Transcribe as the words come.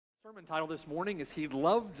Sermon title this morning is He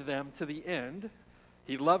Loved Them to the End.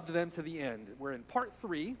 He loved them to the end. We're in part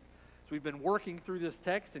 3. So we've been working through this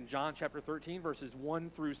text in John chapter 13, verses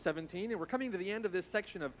 1 through 17. And we're coming to the end of this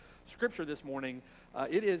section of Scripture this morning.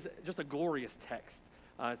 It is just a glorious text.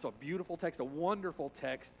 It's a beautiful text, a wonderful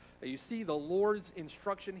text. You see the Lord's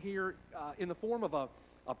instruction here in the form of a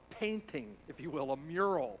painting, if you will, a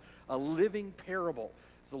mural, a living parable.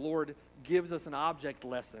 As the Lord gives us an object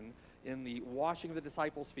lesson in the washing of the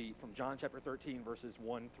disciples' feet from John chapter 13, verses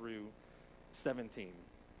 1 through 17.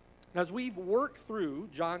 Now, as we've worked through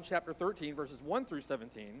John chapter 13, verses 1 through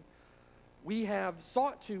 17, we have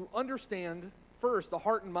sought to understand first the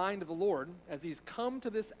heart and mind of the Lord as He's come to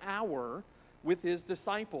this hour with His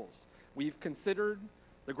disciples. We've considered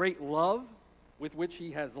the great love with which He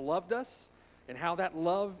has loved us and how that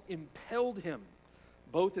love impelled Him,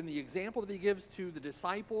 both in the example that He gives to the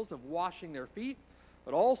disciples of washing their feet,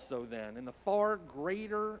 but also then in the far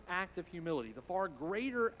greater act of humility, the far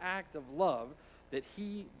greater act of love that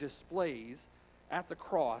He displays at the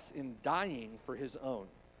cross in dying for His own.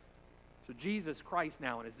 So Jesus Christ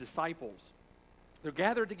now and His disciples, they're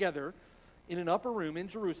gathered together in an upper room in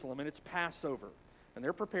Jerusalem, and it's Passover. And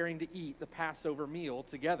they're preparing to eat the Passover meal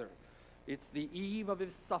together. It's the eve of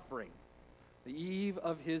His suffering, the eve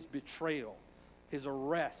of His betrayal, His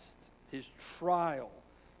arrest, His trial,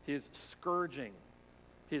 His scourging,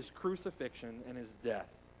 His crucifixion, and His death.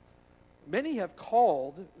 Many have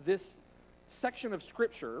called this section of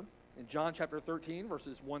Scripture in John chapter 13,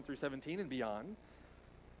 verses 1 through 17 and beyond,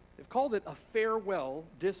 they've called it a farewell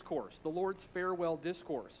discourse, the Lord's farewell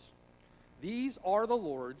discourse. These are the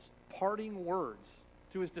Lord's parting words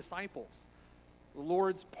to His disciples, the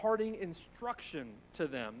Lord's parting instruction to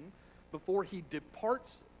them before He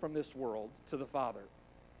departs from this world to the Father.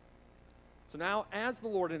 So now, as the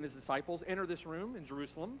Lord and His disciples enter this room in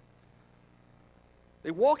Jerusalem,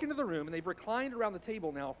 they walk into the room, and they've reclined around the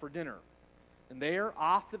table now for dinner. And there,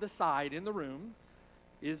 off to the side in the room,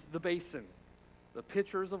 is the basin, the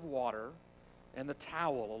pitchers of water, and the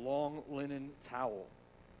towel, a long linen towel.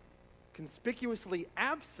 Conspicuously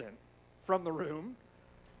absent from the room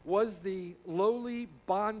was the lowly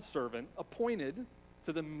bondservant appointed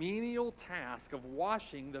to the menial task of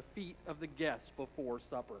washing the feet of the guests before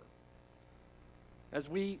supper. As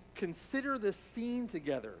we consider this scene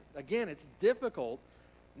together, again, it's difficult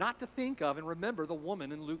not to think of and remember the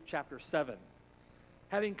woman in Luke chapter 7.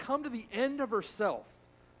 Having come to the end of herself,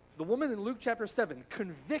 the woman in Luke chapter 7,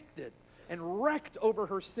 convicted and wrecked over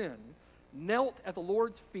her sin, knelt at the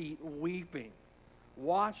Lord's feet weeping,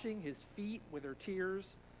 washing His feet with her tears,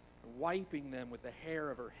 and wiping them with the hair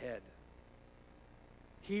of her head.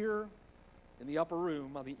 Here, in the upper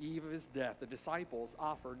room on the eve of His death, the disciples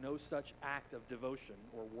offer no such act of devotion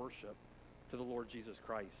or worship to the Lord Jesus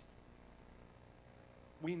Christ.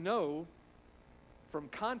 We know from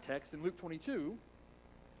context in Luke 22,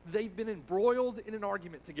 they've been embroiled in an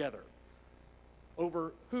argument together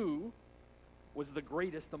over who was the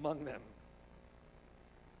greatest among them.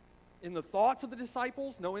 In the thoughts of the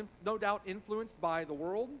disciples, no doubt influenced by the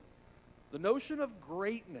world, the notion of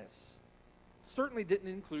greatness certainly didn't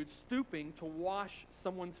include stooping to wash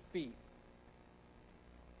someone's feet.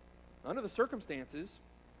 Under the circumstances,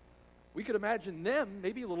 we could imagine them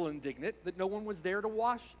maybe a little indignant that no one was there to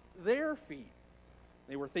wash their feet.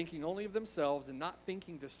 They were thinking only of themselves and not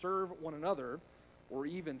thinking to serve one another or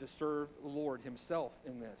even to serve the Lord Himself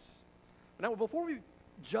in this. Now, before we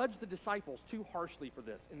judge the disciples too harshly for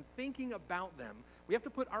this, in thinking about them, we have to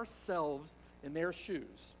put ourselves in their shoes.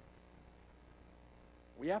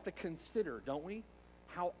 We have to consider, don't we,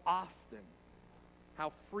 how often,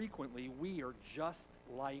 how frequently we are just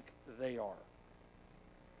like they are.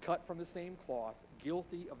 Cut from the same cloth,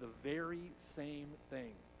 guilty of the very same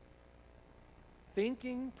thing.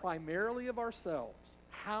 Thinking primarily of ourselves,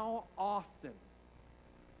 how often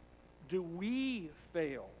do we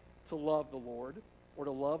fail to love the Lord or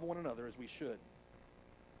to love one another as we should?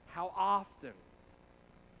 How often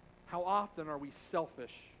are we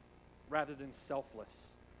selfish rather than selfless?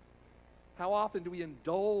 How often do we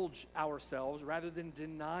indulge ourselves rather than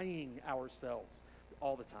denying ourselves?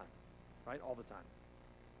 All the time, right? All the time.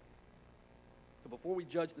 So before we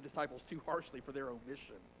judge the disciples too harshly for their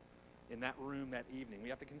omission in that room that evening, we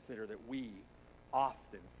have to consider that we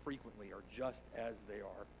often, frequently, are just as they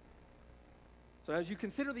are. So as you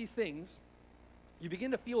consider these things, you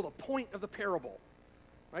begin to feel the point of the parable,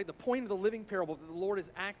 right? The point of the living parable that the Lord is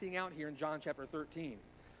acting out here in John chapter 13.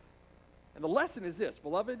 And the lesson is this,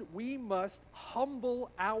 beloved, we must humble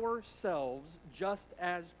ourselves just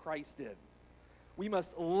as Christ did. We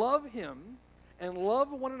must love Him and love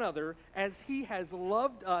one another as He has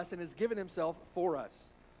loved us and has given Himself for us.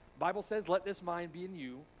 Bible says, let this mind be in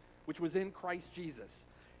you, which was in Christ Jesus.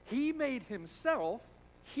 He made himself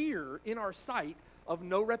here in our sight of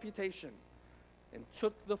no reputation and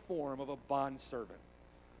took the form of a bondservant.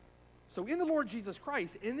 So in the Lord Jesus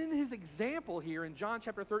Christ, and in his example here in John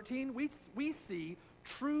chapter 13, we see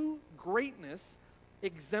true greatness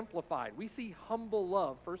exemplified. We see humble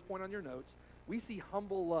love. First point on your notes, we see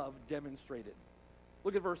humble love demonstrated.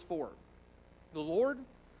 Look at verse 4. The Lord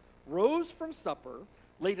rose from supper,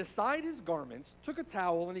 laid aside his garments, took a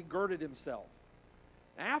towel, and he girded himself.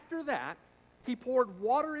 After that, he poured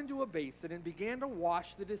water into a basin and began to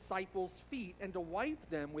wash the disciples' feet and to wipe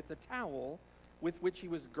them with the towel with which he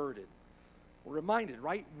was girded. We're reminded,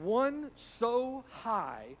 right? One so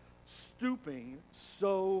high, stooping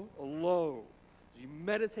so low. As you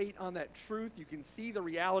meditate on that truth, you can see the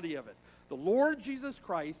reality of it. The Lord Jesus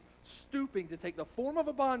Christ stooping to take the form of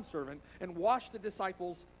a bondservant and wash the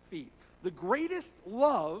disciples' feet. The greatest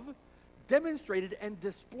love demonstrated and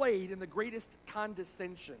displayed in the greatest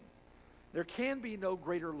condescension. There can be no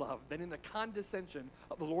greater love than in the condescension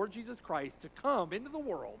of the Lord Jesus Christ to come into the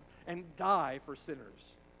world and die for sinners.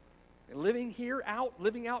 And living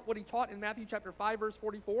out what he taught in Matthew chapter 5, verse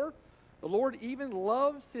 44, the Lord even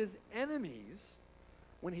loves his enemies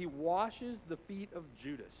when he washes the feet of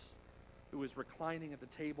Judas, who was reclining at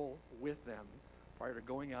the table with them prior to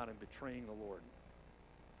going out and betraying the Lord.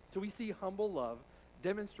 So we see humble love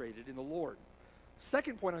demonstrated in the Lord.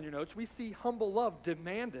 Second point on your notes, we see humble love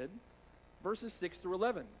demanded, verses 6 through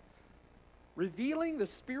 11. Revealing the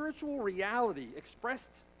spiritual reality expressed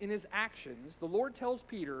in his actions, the Lord tells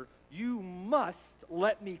Peter, you must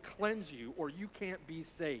let me cleanse you or you can't be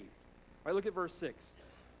saved. All right, look at verse 6.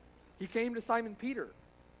 He came to Simon Peter.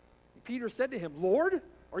 Peter said to him, Lord,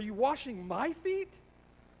 are you washing my feet?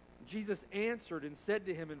 Jesus answered and said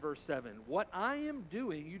to him in verse 7, what I am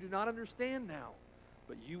doing you do not understand now,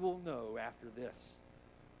 but you will know after this.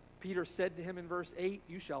 Peter said to him in verse 8,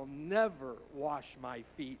 you shall never wash my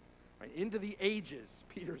feet. Right, into the ages,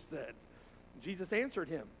 Peter said. Jesus answered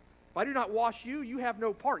him, if I do not wash you, you have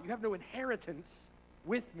no part. You have no inheritance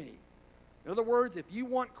with me. In other words, if you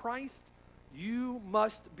want Christ, you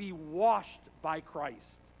must be washed by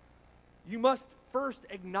Christ. You must first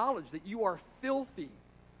acknowledge that you are filthy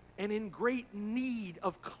and in great need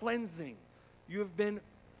of cleansing. You have been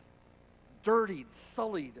dirtied,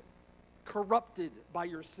 sullied, corrupted by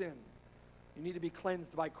your sin. You need to be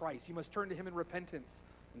cleansed by Christ. You must turn to him in repentance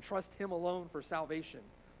and trust him alone for salvation.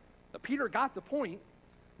 Now, Peter got the point,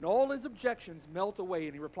 and all his objections melt away,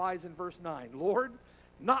 and he replies in verse 9, Lord,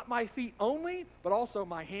 not my feet only, but also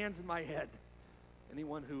my hands and my head.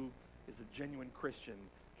 Anyone who is a genuine Christian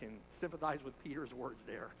can sympathize with Peter's words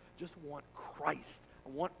there. Just want Christ. I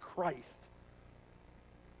want Christ.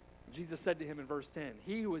 Jesus said to him in verse 10,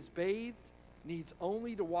 he who is bathed needs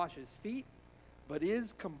only to wash his feet, but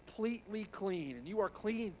is completely clean. And you are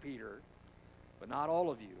clean, Peter, but not all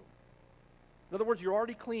of you. In other words, you're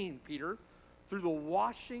already clean, Peter, through the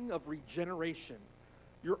washing of regeneration.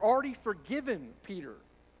 You're already forgiven, Peter,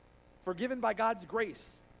 forgiven by God's grace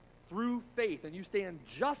through faith, and you stand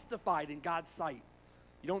justified in God's sight.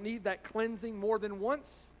 You don't need that cleansing more than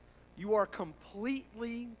once. You are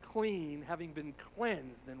completely clean, having been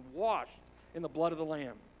cleansed and washed in the blood of the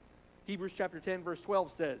Lamb. Hebrews chapter 10, verse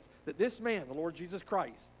 12 says that this man, the Lord Jesus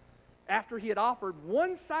Christ, after he had offered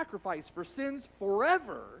one sacrifice for sins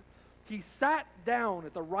forever, he sat down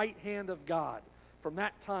at the right hand of God, from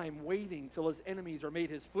that time waiting till his enemies are made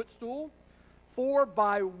his footstool. For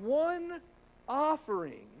by one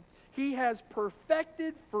offering he has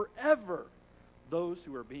perfected forever those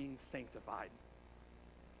who are being sanctified.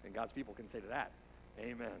 And God's people can say to that,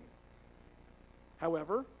 amen.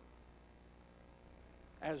 However,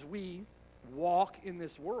 as we walk in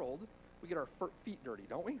this world, we get our feet dirty,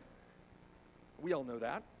 don't we? We all know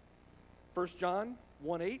that. 1 John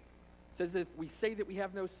 1:8 says that if we say that we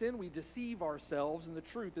have no sin, we deceive ourselves and the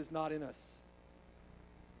truth is not in us.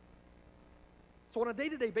 So on a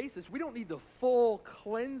day-to-day basis, we don't need the full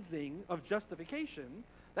cleansing of justification.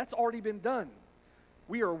 That's already been done.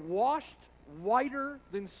 We are washed whiter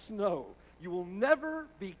than snow. You will never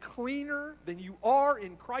be cleaner than you are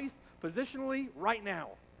in Christ positionally right now.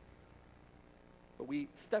 But we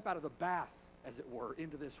step out of the bath, as it were,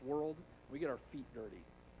 into this world. We get our feet dirty.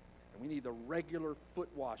 And we need the regular foot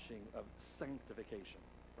washing of sanctification,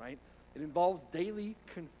 right? It involves daily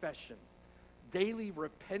confession, daily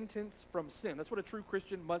repentance from sin. That's what a true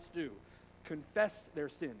Christian must do. Confess their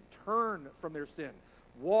sin, turn from their sin,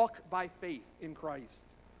 walk by faith in Christ.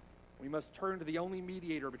 We must turn to the only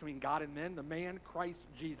mediator between God and men, the man Christ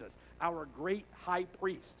Jesus, our great high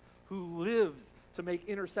priest, who lives to make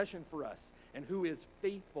intercession for us. and who is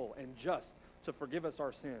faithful and just to forgive us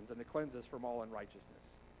our sins and to cleanse us from all unrighteousness.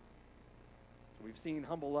 So we've seen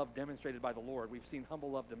humble love demonstrated by the Lord. We've seen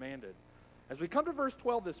humble love demanded. As we come to verse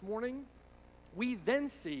 12 this morning, we then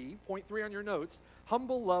see, point 3 on your notes,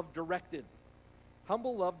 humble love directed.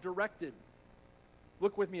 Humble love directed.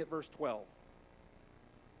 Look with me at verse 12.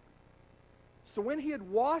 So when he had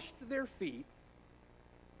washed their feet,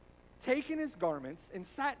 taken his garments, and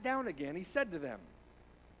sat down again, he said to them,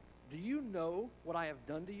 "Do you know what I have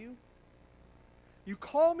done to you? You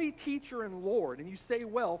call me teacher and Lord, and you say,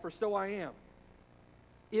 well, for so I am.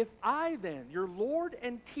 If I then, your Lord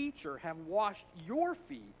and teacher, have washed your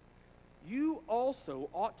feet, you also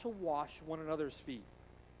ought to wash one another's feet.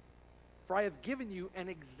 For I have given you an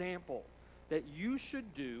example that you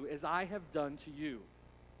should do as I have done to you.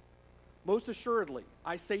 Most assuredly,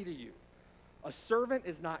 I say to you, a servant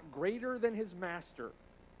is not greater than his master,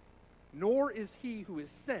 nor is he who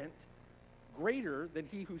is sent greater than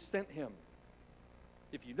he who sent him.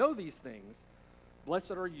 If you know these things,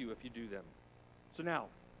 blessed are you if you do them." So now,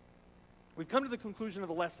 we've come to the conclusion of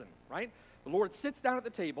the lesson, right? The Lord sits down at the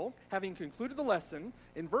table, having concluded the lesson.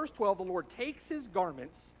 In verse 12, the Lord takes his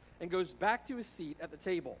garments and goes back to his seat at the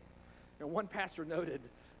table. And one pastor noted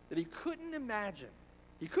that he couldn't imagine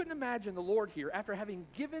the Lord here, after having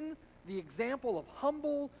given the example of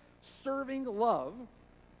humble, serving love,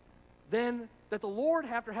 then that the Lord,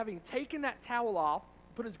 after having taken that towel off,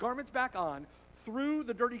 put his garments back on, threw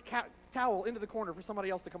the dirty towel into the corner for somebody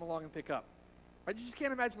else to come along and pick up. Right? You just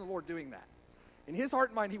can't imagine the Lord doing that. In his heart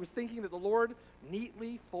and mind, he was thinking that the Lord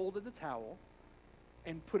neatly folded the towel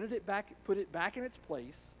and put it back in its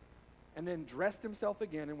place, and then dressed himself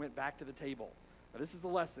again and went back to the table. Now, this is a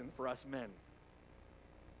lesson for us men.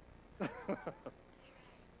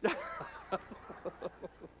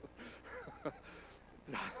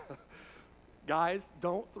 Guys,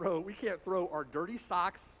 we can't throw our dirty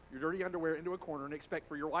socks, your dirty underwear into a corner and expect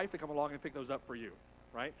for your wife to come along and pick those up for you,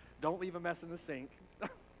 right? Don't leave a mess in the sink.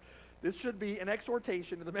 This should be an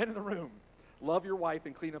exhortation to the men in the room. Love your wife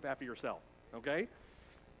and clean up after yourself, okay?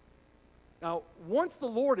 Now, once the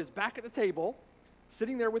Lord is back at the table,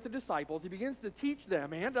 sitting there with the disciples, he begins to teach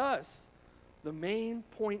them and us the main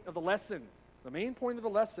point of the lesson. The main point of the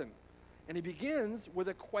lesson. And he begins with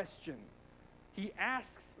a question. He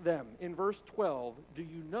asks them in verse 12, "Do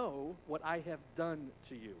you know what I have done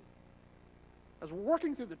to you?" As we're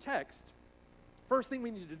working through the text, first thing we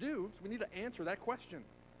need to do is we need to answer that question.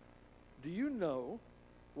 Do you know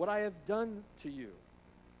what I have done to you?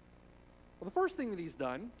 Well, the first thing that he's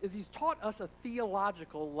done is he's taught us a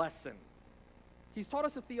theological lesson. He's taught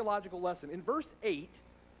us a theological lesson. In verse 8,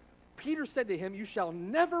 Peter said to him, "You shall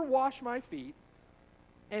never wash my feet."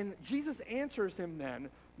 And Jesus answers him then,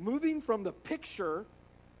 moving from the picture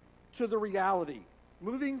to the reality,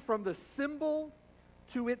 moving from the symbol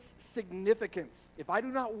to its significance. If I do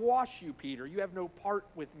not wash you, Peter, you have no part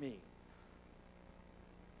with me.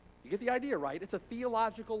 You get the idea, right? It's a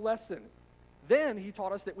theological lesson. Then he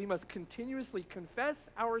taught us that we must continuously confess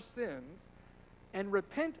our sins and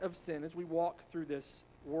repent of sin as we walk through this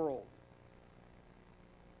world.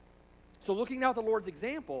 So looking now at the Lord's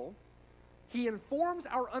example, he informs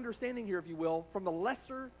our understanding here, if you will, from the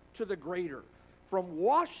lesser to the greater. From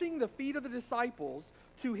washing the feet of the disciples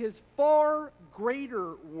to his far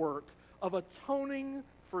greater work of atoning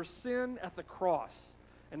for sin at the cross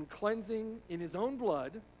and cleansing in his own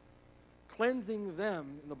blood, cleansing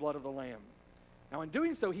them in the blood of the Lamb. Now, in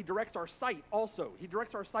doing so, he directs our sight also. He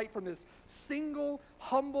directs our sight from this single,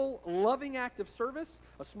 humble, loving act of service,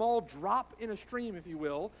 a small drop in a stream, if you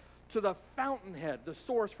will, to the fountainhead, the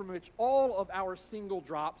source from which all of our single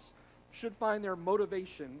drops should find their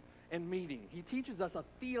motivation and meaning. He teaches us a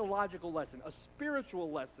theological lesson, a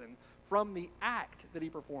spiritual lesson from the act that he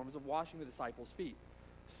performs of washing the disciples' feet.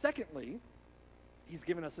 Secondly, he's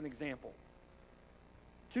given us an example.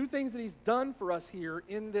 Two things that he's done for us here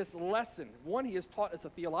in this lesson. One, he has taught us a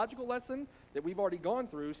theological lesson that we've already gone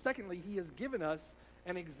through. Secondly, he has given us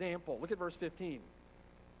an example. Look at verse 15.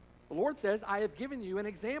 The Lord says, "I have given you an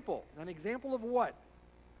example." An example of what?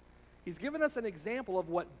 He's given us an example of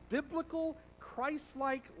what biblical,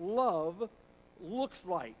 Christ-like love looks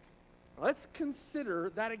like. Let's consider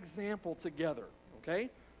that example together, okay?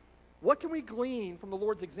 What can we glean from the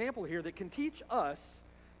Lord's example here that can teach us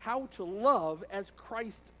how to love as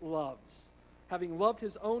Christ loves? Having loved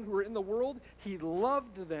his own who are in the world, he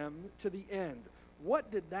loved them to the end. What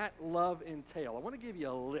did that love entail? I want to give you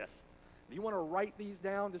a list. If you want to write these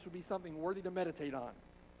down, this would be something worthy to meditate on.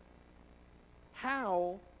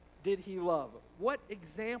 How did he love? What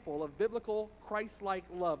example of biblical Christ-like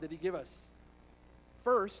love did he give us?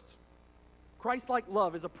 First, Christ-like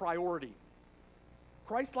love is a priority.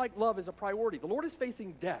 Christ-like love is a priority. The Lord is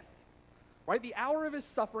facing death, right? The hour of his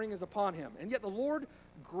suffering is upon him, and yet the Lord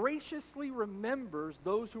graciously remembers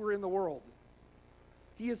those who are in the world.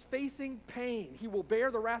 He is facing pain. He will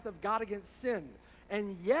bear the wrath of God against sin.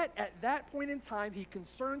 And yet, at that point in time, he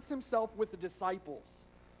concerns himself with the disciples.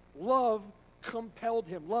 Love compelled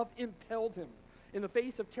him. Love impelled him. In the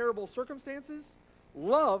face of terrible circumstances,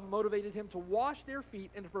 love motivated him to wash their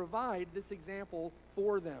feet and to provide this example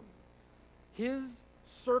for them. His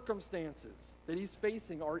circumstances that he's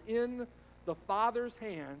facing are in the Father's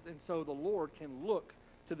hands, and so the Lord can look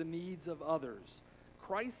to the needs of others.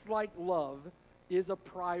 Christ-like love is a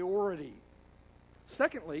priority.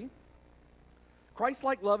 Secondly,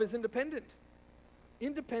 Christ-like love is independent.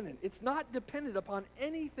 Independent. It's not dependent upon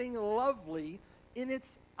anything lovely in its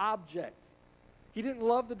object. He didn't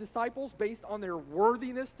love the disciples based on their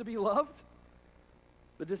worthiness to be loved.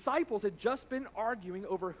 The disciples had just been arguing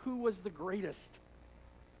over who was the greatest.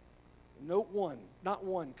 Not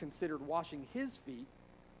one considered washing his feet.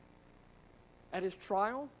 At his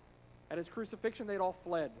trial, at his crucifixion, they'd all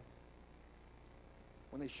fled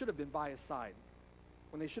when they should have been by his side,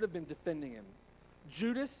 when they should have been defending him.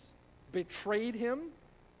 Judas betrayed him.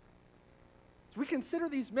 As we consider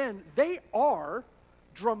these men, they are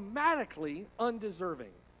dramatically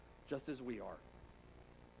undeserving, just as we are.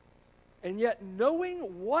 And yet, knowing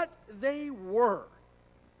what they were,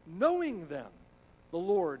 knowing them, the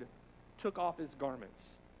Lord took off his garments,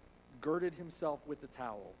 girded himself with the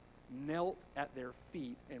towel, knelt at their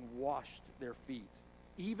feet, and washed their feet,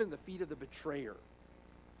 even the feet of the betrayer.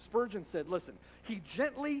 Spurgeon said, listen, he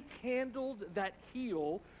gently handled that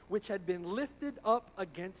heel which had been lifted up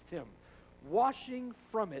against him, washing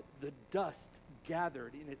from it the dust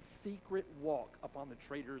gathered in its secret walk upon the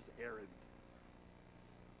traitor's errand.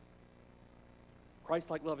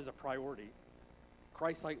 Christ-like love is a priority.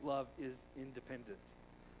 Christ-like love is independent.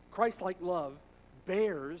 Christ-like love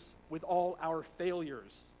bears with all our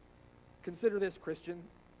failures. Consider this, Christian.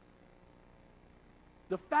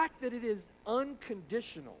 The fact that it is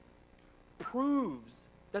unconditional proves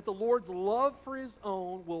that the Lord's love for his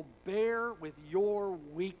own will bear with your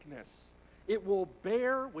weakness. It will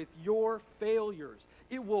bear with your failures.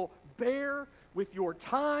 It will bear with your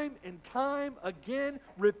time and time again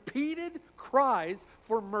repeated cries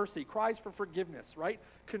for mercy, cries for forgiveness, right?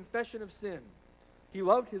 Confession of sin. He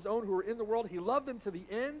loved his own who were in the world. He loved them to the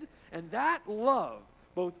end, and that love,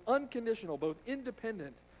 both unconditional, both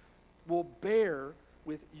independent, will bear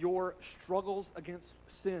with your struggles against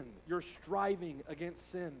sin, your striving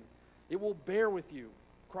against sin. It will bear with you.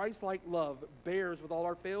 Christ-like love bears with all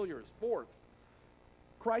our failures. Fourth,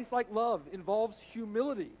 Christ-like love involves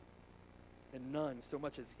humility, and none so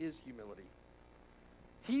much as his humility.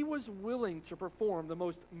 He was willing to perform the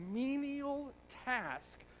most menial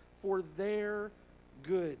task for their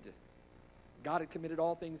good. God had committed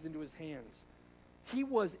all things into his hands. He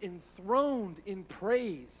was enthroned in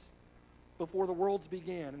praise before the worlds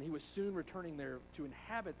began, and he was soon returning there to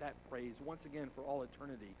inhabit that praise once again for all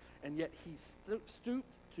eternity. And yet he stooped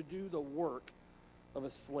to do the work of a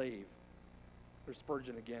slave. There's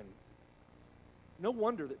Spurgeon again. No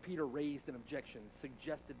wonder that Peter raised an objection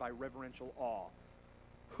suggested by reverential awe.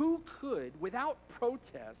 Who could, without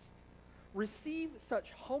protest, receive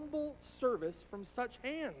such humble service from such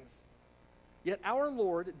hands? Yet our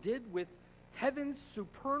Lord did with heaven's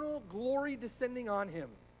supernal glory descending on him.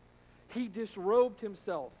 He disrobed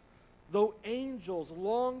himself, though angels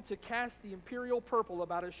longed to cast the imperial purple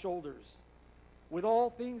about his shoulders. With all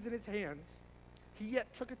things in his hands, he yet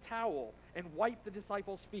took a towel and wiped the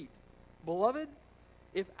disciples' feet. Beloved,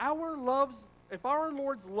 if our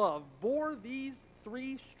Lord's love bore these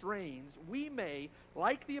three strains, we may,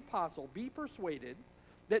 like the apostle, be persuaded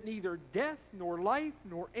that neither death, nor life,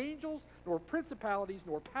 nor angels, nor principalities,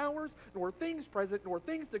 nor powers, nor things present, nor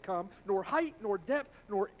things to come, nor height, nor depth,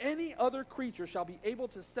 nor any other creature shall be able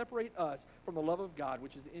to separate us from the love of God,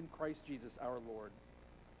 which is in Christ Jesus our Lord.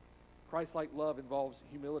 Christ-like love involves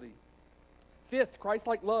humility. Fifth,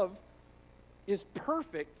 Christ-like love is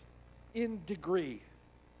perfect in degree.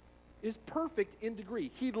 Is perfect in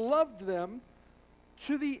degree. He loved them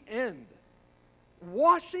to the end.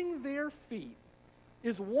 Washing their feet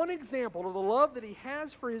is one example of the love that he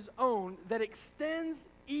has for his own that extends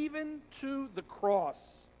even to the cross.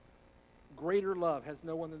 Greater love has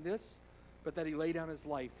no one than this, but that he laid down his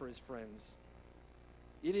life for his friends.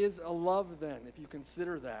 It is a love then, if you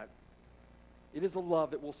consider that, it is a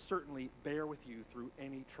love that will certainly bear with you through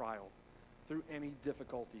any trial, through any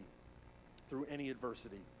difficulty, through any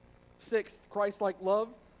adversity. Sixth, Christ-like love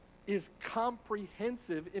is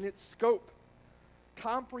comprehensive in its scope.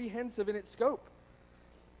 Comprehensive in its scope.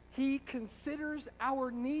 He considers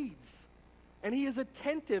our needs, and he is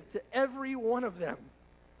attentive to every one of them.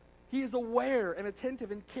 He is aware and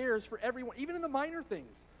attentive and cares for everyone, even in the minor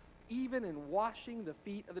things, even in washing the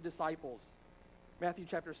feet of the disciples. Matthew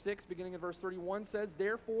chapter 6, beginning in verse 31 says,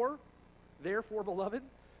 Therefore, beloved,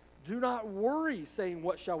 do not worry, saying,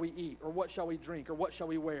 what shall we eat, or what shall we drink, or what shall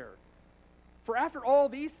we wear? For after all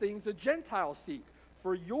these things the Gentiles seek.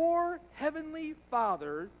 For your heavenly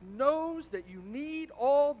Father knows that you need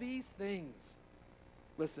all these things.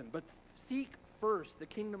 Listen, but seek first the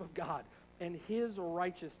kingdom of God and his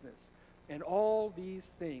righteousness, and all these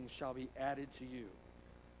things shall be added to you.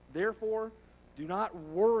 Therefore, do not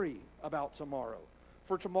worry about tomorrow,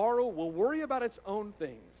 for tomorrow will worry about its own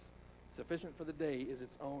things. Sufficient for the day is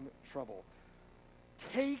its own trouble.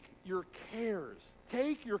 Take your cares,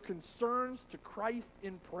 take your concerns to Christ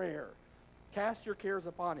in prayer. Cast your cares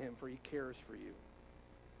upon him, for he cares for you.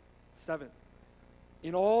 7,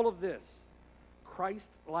 in all of this,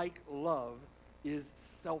 Christ-like love is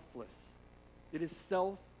selfless. It is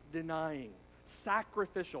self-denying,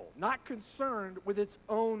 sacrificial, not concerned with its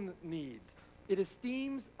own needs. It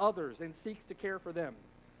esteems others and seeks to care for them.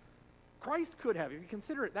 Christ could have, if you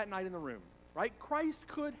consider it that night in the room, right? Christ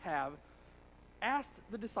could have asked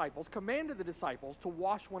the disciples, commanded the disciples to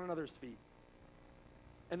wash one another's feet.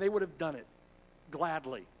 And they would have done it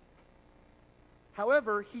gladly.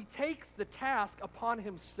 However, he takes the task upon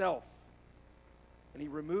himself, and he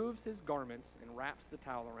removes his garments and wraps the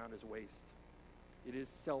towel around his waist. It is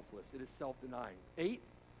selfless. It is self-denying. 8,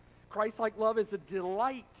 Christ-like love is a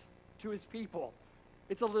delight to his people.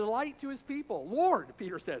 It's a delight to his people. Lord,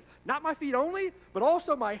 Peter says, not my feet only, but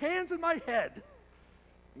also my hands and my head.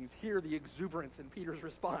 You hear the exuberance in Peter's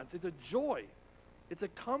response. It's a joy. It's a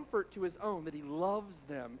comfort to his own that he loves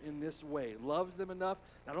them in this way. Loves them enough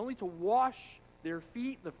not only to wash their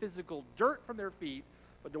feet, the physical dirt from their feet,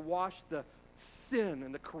 but to wash the sin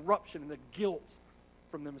and the corruption and the guilt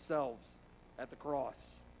from themselves at the cross.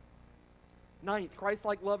 9th,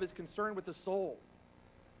 Christ-like love is concerned with the soul.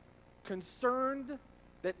 Concerned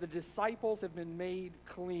that the disciples have been made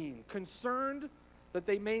clean. Concerned that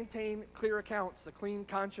they maintain clear accounts, a clean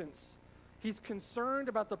conscience. He's concerned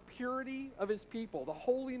about the purity of his people, the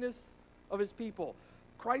holiness of his people.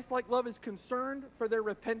 Christ-like love is concerned for their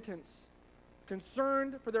repentance,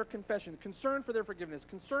 concerned for their confession, concerned for their forgiveness,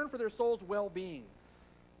 concerned for their soul's well-being,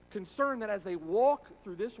 concerned that as they walk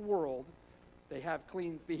through this world, they have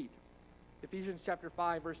clean feet. Ephesians chapter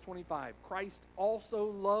 5, verse 25. Christ also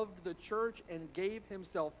loved the church and gave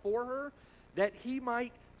himself for her, that he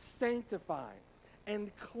might sanctify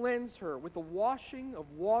and cleanse her with the washing of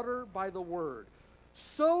water by the word,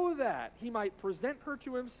 so that he might present her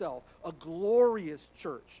to himself a glorious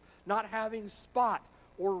church, not having spot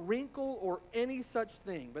or wrinkle or any such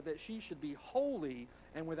thing, but that she should be holy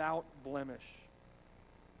and without blemish.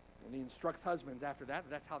 And he instructs husbands after that,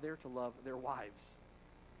 that's how they're to love their wives.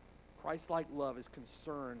 Christ-like love is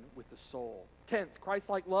concerned with the soul. 10th,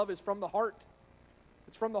 Christ-like love is from the heart.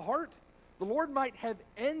 It's from the heart. The Lord might have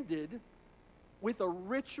ended with a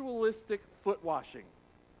ritualistic foot washing.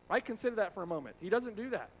 Right? Consider that for a moment. He doesn't do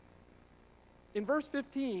that. In verse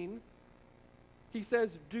 15, he says,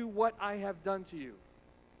 do what I have done to you.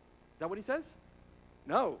 Is that what he says?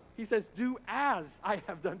 No. He says, do as I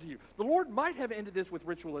have done to you. The Lord might have ended this with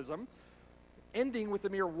ritualism, ending with the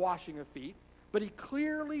mere washing of feet, but he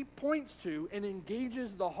clearly points to and engages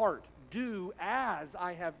the heart. Do as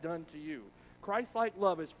I have done to you. Christ-like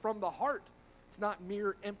love is from the heart. It's not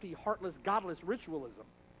mere empty, heartless, godless ritualism.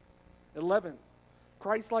 11th,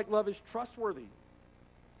 Christ-like love is trustworthy.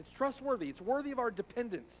 It's trustworthy. It's worthy of our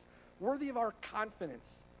dependence, worthy of our confidence.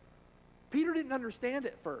 Peter didn't understand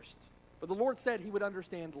it first, but the Lord said he would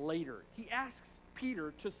understand later. He asks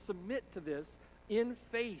Peter to submit to this in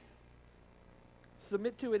faith.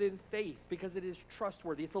 Submit to it in faith because it is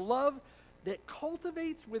trustworthy. It's a love that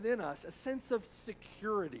cultivates within us a sense of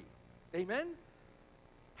security. Amen?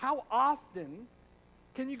 How often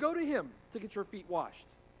can you go to him to get your feet washed?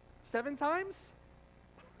 7 times?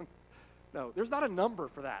 No, there's not a number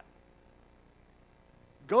for that.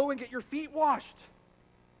 Go and get your feet washed.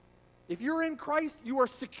 If you're in Christ, you are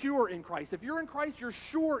secure in Christ. If you're in Christ, you're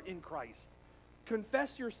sure in Christ.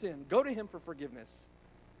 Confess your sin. Go to him for forgiveness.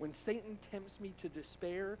 When Satan tempts me to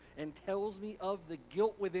despair and tells me of the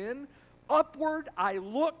guilt within, upward I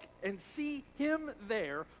look and see him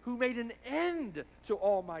there who made an end to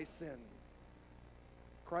all my sin.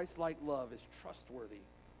 Christ-like love is trustworthy.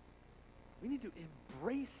 We need to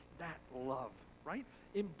embrace that love, right?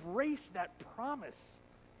 Embrace that promise.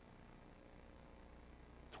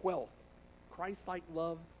 12th, Christ-like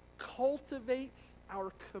love cultivates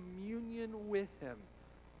our communion with him.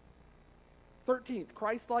 13th,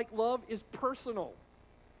 Christ-like love is personal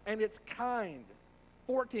and it's kind.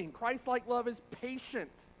 14, Christ-like love is patient,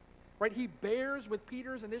 right? He bears with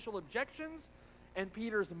Peter's initial objections and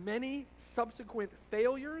Peter's many subsequent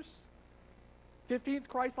failures. 15th,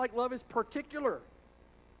 Christ-like love is particular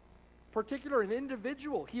and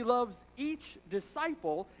individual. He loves each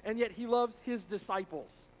disciple, and yet he loves his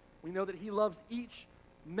disciples. We know that he loves each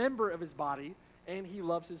member of his body, and he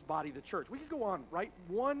loves his body, the church. We could go on, right?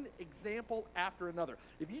 One example after another.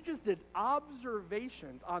 If you just did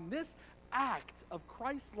observations on this act of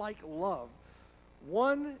Christ-like love,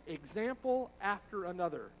 one example after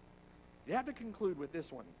another, you have to conclude with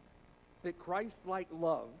this one, that Christ-like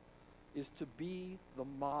love is to be the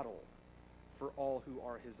model for all who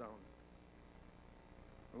are his own.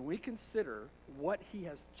 When we consider what he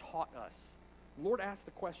has taught us, the Lord asked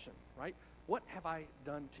the question, right? What have I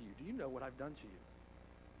done to you? Do you know what I've done to you?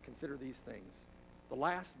 Consider these things. The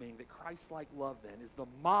last being that Christ-like love then is the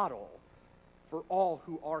model for all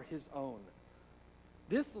who are his own.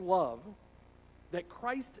 This love that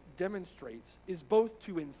Christ demonstrates is both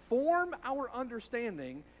to inform our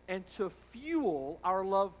understanding and to fuel our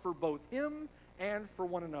love for both him and for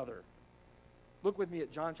one another. Look with me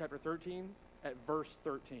at John chapter 13 at verse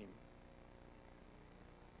 13.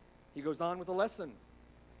 He goes on with a lesson.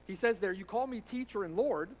 He says there, you call me teacher and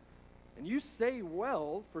Lord, and you say,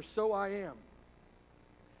 well, for so I am.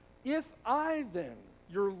 If I then,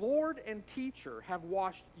 your Lord and teacher, have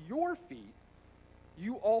washed your feet,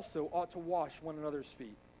 you also ought to wash one another's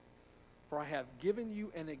feet. For I have given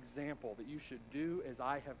you an example that you should do as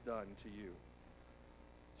I have done to you.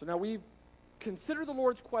 So now we consider the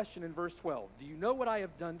Lord's question in verse 12. Do you know what I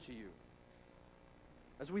have done to you?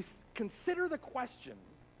 As we consider the question,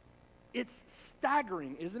 it's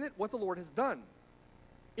staggering, isn't it, what the Lord has done?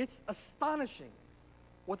 It's astonishing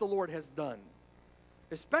what the Lord has done.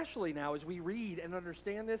 Especially now as we read and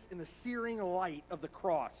understand this in the searing light of the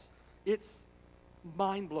cross. It's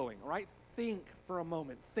mind-blowing, right? Think for a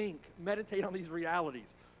moment. Think. Meditate on these realities.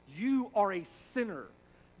 You are a sinner,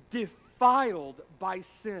 defiled by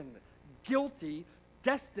sin, guilty,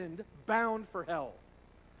 destined, bound for hell.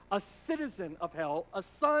 A citizen of hell, a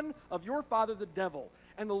son of your father the devil.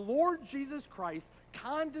 And the Lord Jesus Christ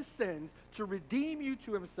condescends to redeem you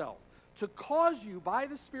to himself, to cause you by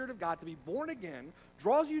the Spirit of God to be born again,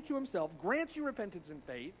 draws you to himself, grants you repentance and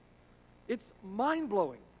faith. It's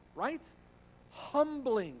mind-blowing, right?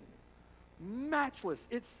 Humbling, matchless.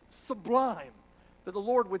 It's sublime that the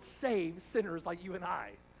Lord would save sinners like you and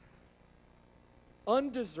I.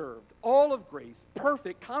 Undeserved, all of grace,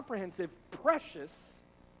 perfect, comprehensive, precious,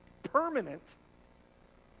 permanent.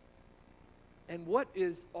 And what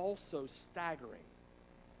is also staggering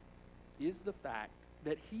is the fact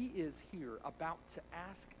that he is here about to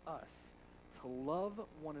ask us to love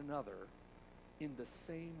one another in the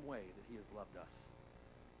same way that he has loved us.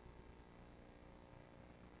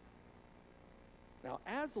 Now,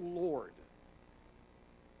 as Lord,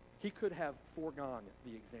 he could have foregone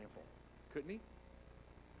the example, couldn't he?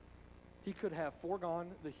 He could have foregone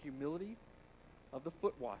the humility of the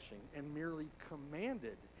foot washing and merely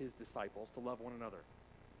commanded his disciples to love one another.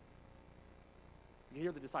 You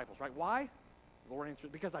hear the disciples, right? Why? The Lord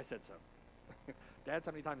answered, because I said so. Dads,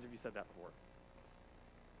 how many times have you said that before?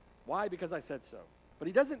 Why? Because I said so. But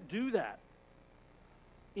he doesn't do that.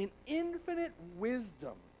 In infinite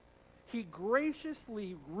wisdom, he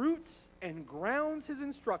graciously roots and grounds his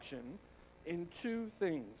instruction in two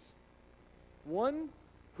things. One,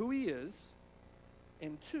 who he is,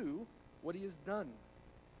 and two, what he has done.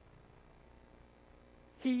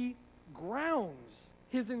 He grounds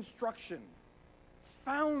his instruction,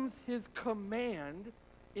 founds his command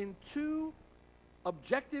in two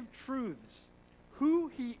objective truths: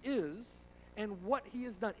 who he is and what he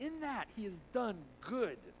has done. In that, he has done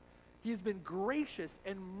good. He has been gracious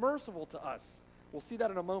and merciful to us. We'll see that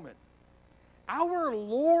in a moment. Our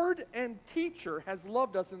Lord and teacher has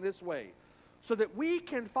loved us in this way, so that we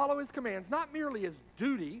can follow his commands, not merely as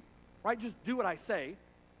duty, right? Just do what I say.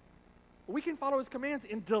 But we can follow his commands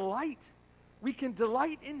in delight. We can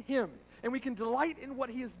delight in him, and we can delight in what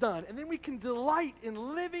he has done, and then we can delight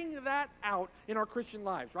in living that out in our Christian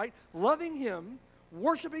lives, right? Loving him,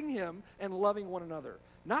 worshiping him, and loving one another.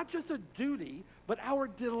 Not just a duty, but our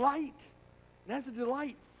delight. And as a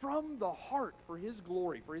delight from the heart for his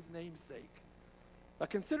glory, for his name's sake. Now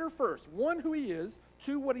consider first, one, who he is,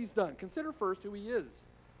 two, what he's done. Consider first who he is.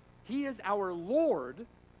 He is our Lord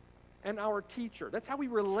and our teacher. That's how we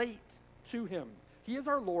relate to him. He is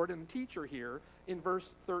our Lord and teacher here in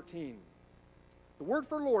verse 13. The word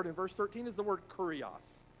for Lord in verse 13 is the word kurios.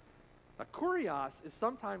 Now, kurios is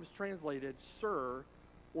sometimes translated sir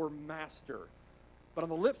or master. But on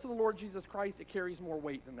the lips of the Lord Jesus Christ, it carries more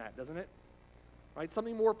weight than that, doesn't it? Right?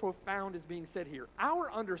 Something more profound is being said here.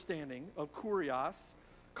 Our understanding of kurios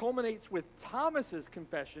culminates with Thomas's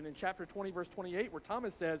confession in chapter 20, verse 28, where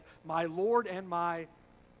Thomas says, "My Lord and my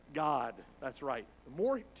God." That's right.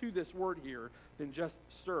 More to this word here than just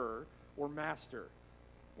sir or master.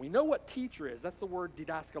 We know what teacher is. That's the word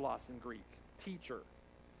didaskalos in Greek, teacher.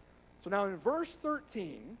 So now in verse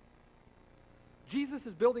 13, Jesus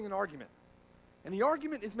is building an argument. And the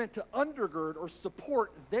argument is meant to undergird or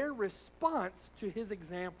support their response to his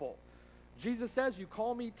example. Jesus says, "You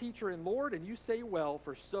call me teacher and Lord, and you say, well,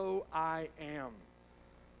 for so I am."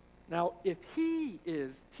 Now, if he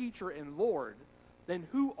is teacher and Lord, then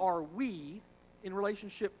who are we in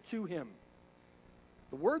relationship to him?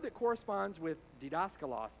 The word that corresponds with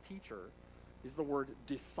didaskalos, teacher, is the word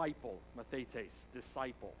disciple, mathetes,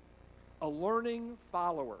 disciple. A learning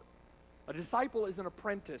follower. A disciple is an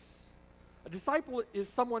apprentice. A disciple is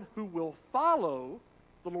someone who will follow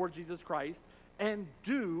the Lord Jesus Christ and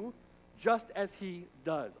do just as he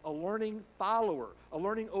does. A learning follower, a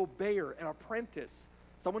learning obeyer, an apprentice,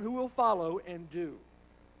 someone who will follow and do.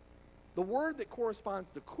 The word that corresponds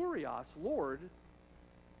to kurios, Lord,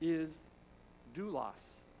 is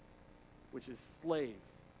doulos, which is slave.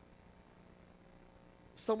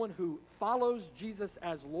 Someone who follows Jesus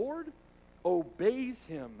as Lord, obeys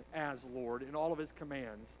him as Lord in all of his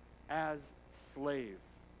commands, as slave.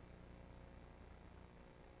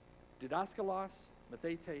 Didaskalos,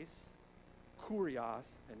 mathetes, kurios,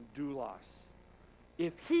 and doulos.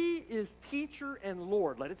 If he is teacher and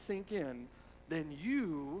Lord, let it sink in, then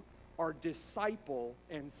you are disciple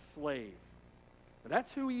and slave. Now,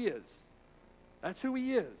 that's who he is. That's who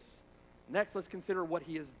he is. Next, let's consider what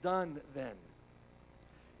he has done then.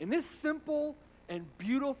 In this simple and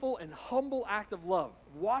beautiful and humble act of love,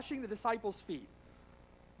 washing the disciples' feet,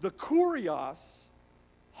 the kurios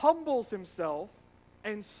humbles himself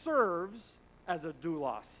and serves as a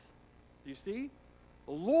doulos. Do you see?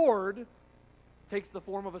 The Lord takes the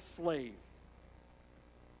form of a slave.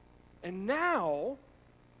 And now,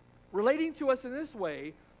 relating to us in this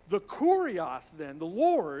way, the kurios then, the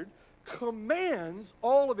Lord, commands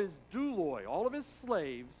all of his douloi, all of his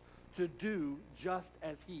slaves, to do just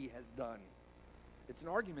as he has done. It's an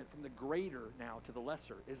argument from the greater now to the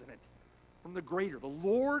lesser, isn't it? From the greater, the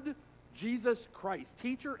Lord Jesus Christ,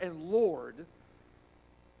 teacher and Lord,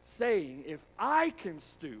 saying, if I can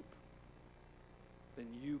stoop, then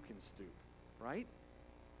you can stoop, right?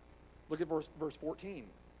 Look at verse 14.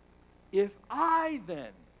 If I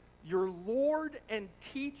then, your Lord and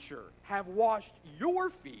teacher, have washed your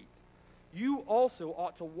feet, you also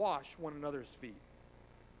ought to wash one another's feet.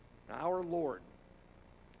 Now, our Lord,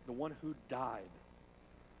 the one who died,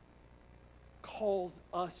 calls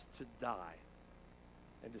us to die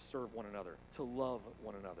and to serve one another, to love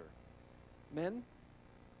one another. Men,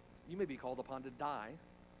 you may be called upon to die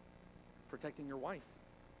protecting your wife,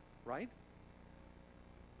 right?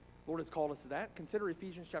 The Lord has called us to that. Consider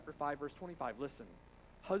Ephesians chapter 5, verse 25. Listen,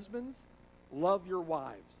 husbands, love your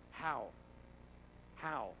wives. How?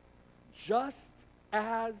 How? Just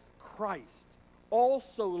as Christ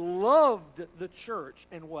also loved the church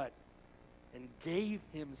and what? And gave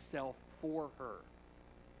himself for her.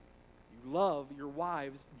 You love your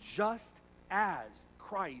wives just as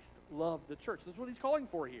Christ loved the church. That's what he's calling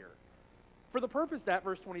for here. For the purpose that,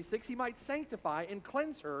 verse 26, he might sanctify and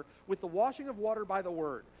cleanse her with the washing of water by the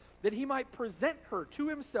word, that he might present her to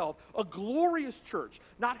himself a glorious church,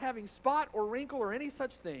 not having spot or wrinkle or any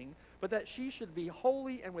such thing, but that she should be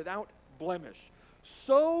holy and without blemish.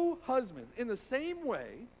 So husbands, in the same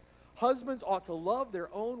way, husbands ought to love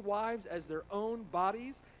their own wives as their own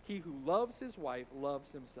bodies. He who loves his wife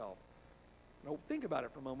loves himself. Now think about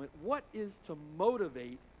it for a moment. What is to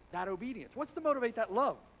motivate that obedience? What's to motivate that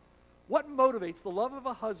love? What motivates the love of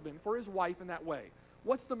a husband for his wife in that way?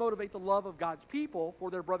 What's to motivate the love of God's people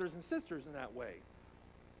for their brothers and sisters in that way?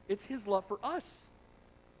 It's his love for us.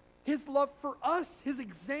 His love for us, his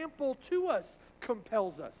example to us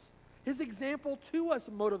compels us. His example to us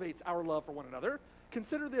motivates our love for one another.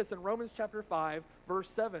 Consider this in Romans chapter 5, verse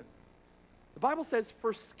 7. The Bible says,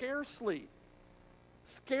 for scarcely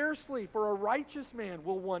for a righteous man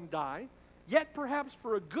will one die, yet perhaps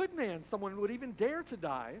for a good man someone would even dare to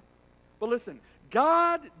die. But listen,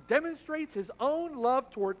 God demonstrates his own love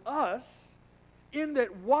toward us in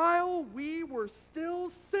that while we were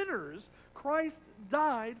still sinners, Christ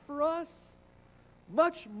died for us.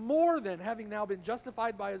 Much more than having now been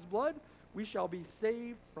justified by his blood, we shall be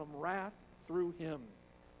saved from wrath through him.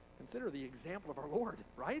 Consider the example of our Lord,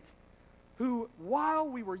 right? Who, while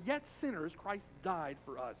we were yet sinners, Christ died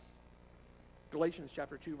for us. Galatians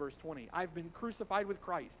chapter 2, verse 20. I've been crucified with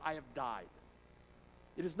Christ. I have died.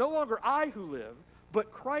 It is no longer I who live,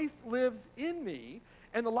 but Christ lives in me.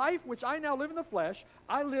 And the life which I now live in the flesh,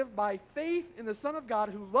 I live by faith in the Son of God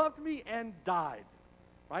who loved me and died.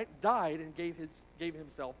 Right? Died and gave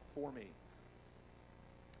himself for me.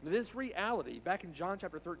 This reality, back in John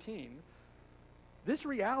chapter 13, this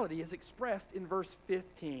reality is expressed in verse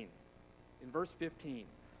 15. In verse 15.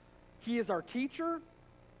 He is our teacher.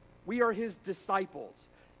 We are his disciples.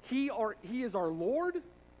 He is our Lord.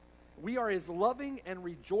 We are his loving and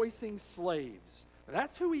rejoicing slaves. Now,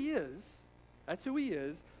 that's who he is. That's who he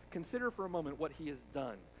is. Consider for a moment what he has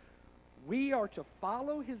done. We are to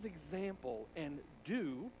follow his example and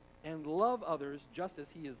do and love others just as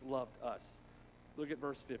he has loved us. Look at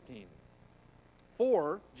verse 15.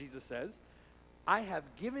 For, Jesus says, I have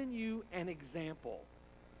given you an example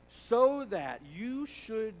so that you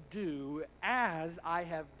should do as I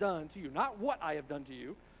have done to you. Not what I have done to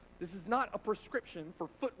you. This is not a prescription for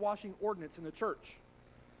foot washing ordinance in the church.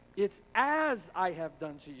 It's as I have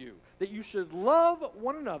done to you, that you should love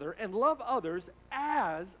one another and love others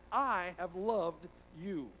as I have loved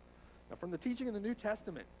you. Now, from the teaching in the New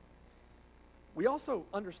Testament, we also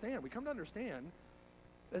understand, we come to understand,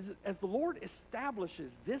 as the Lord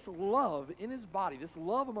establishes this love in his body, this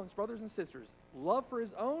love amongst brothers and sisters, love for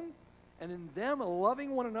his own, and in them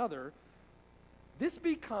loving one another, this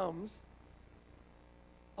becomes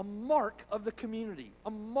a mark of the community,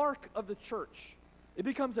 a mark of the church. It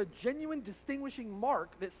becomes a genuine distinguishing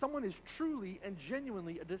mark that someone is truly and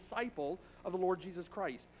genuinely a disciple of the Lord Jesus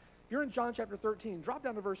Christ. If you're in John chapter 13, drop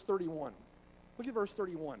down to verse 31. Look at verse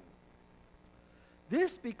 31.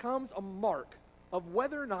 This becomes a mark of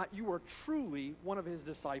whether or not you are truly one of his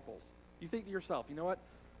disciples. You think to yourself, you know what?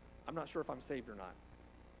 I'm not sure if I'm saved or not.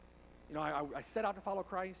 You know, I set out to follow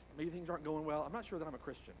Christ. Maybe things aren't going well. I'm not sure that I'm a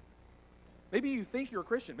Christian. Maybe you think you're a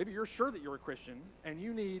Christian. Maybe you're sure that you're a Christian, and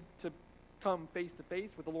you need to come face to face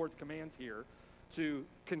with the Lord's commands here to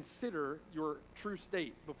consider your true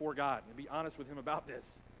state before God and be honest with him about this.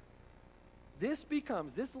 This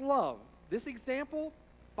becomes, this love, this example,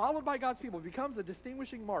 followed by God's people, becomes a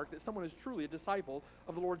distinguishing mark that someone is truly a disciple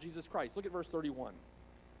of the Lord Jesus Christ. Look at verse 31.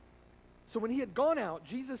 So when he had gone out,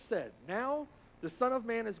 Jesus said, now the Son of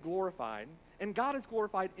Man is glorified, and God is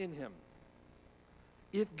glorified in him.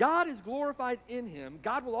 If God is glorified in him,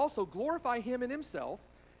 God will also glorify him in himself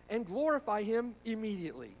and glorify him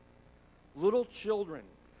immediately. Little children,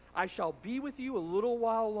 I shall be with you a little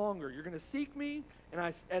while longer. You're going to seek me,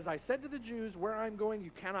 and as I said to the Jews, where I'm going,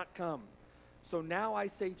 you cannot come. So now I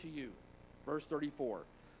say to you, verse 34,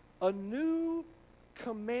 a new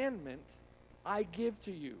commandment I give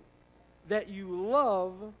to you, that you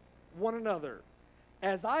love one another.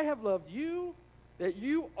 As I have loved you, that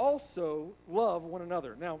you also love one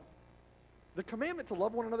another. Now, the commandment to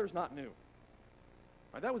love one another is not new.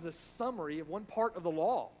 Right, that was a summary of one part of the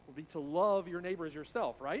law, would be to love your neighbor as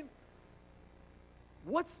yourself, right?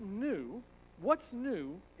 What's new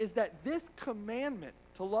is that this commandment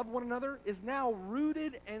to love one another is now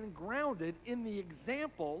rooted and grounded in the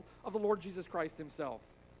example of the Lord Jesus Christ himself.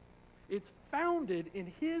 It's founded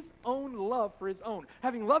in his own love for his own.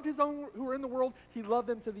 Having loved his own who are in the world, he loved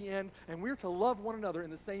them to the end, and we're to love one another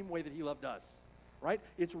in the same way that he loved us, right?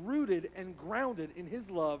 It's rooted and grounded in his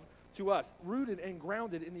love to us, rooted and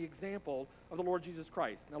grounded in the example of the Lord Jesus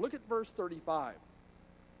Christ. Now look at verse 35.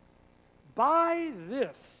 By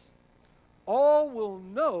this, all will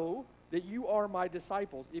know that you are my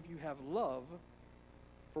disciples if you have love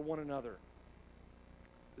for one another.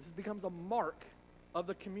 This becomes a mark of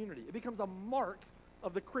the community. It becomes a mark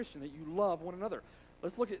of the Christian that you love one another.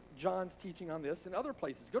 Let's look at John's teaching on this in other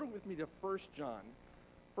places. Go with me to 1 John.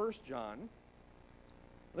 1 John.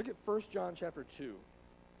 Look at 1 John chapter 2.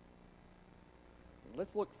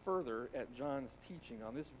 Let's look further at John's teaching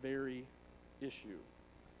on this very issue.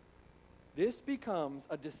 This becomes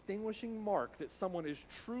a distinguishing mark that someone is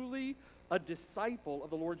truly a disciple of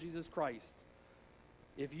the Lord Jesus Christ.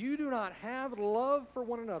 If you do not have love for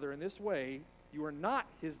one another in this way, you are not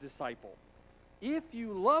his disciple. If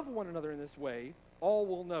you love one another in this way, all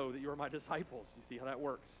will know that you are my disciples. You see how that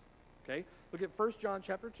works. Okay? Look at 1 John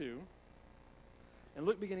chapter 2, and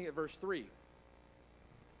look beginning at verse 3.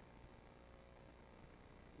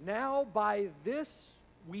 Now by this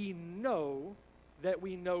we know that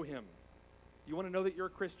we know him. You want to know that you're a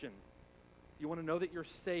Christian. You want to know that you're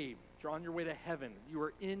saved. You're on your way to heaven. You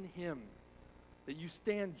are in him. That you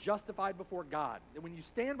stand justified before God. That when you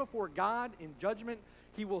stand before God in judgment,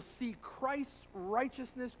 he will see Christ's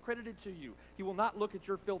righteousness credited to you. He will not look at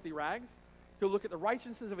your filthy rags. He'll look at the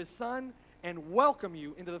righteousness of his Son and welcome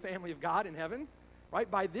you into the family of God in heaven. Right?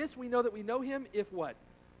 By this we know that we know him if what?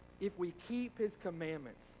 If we keep his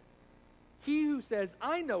commandments. He who says,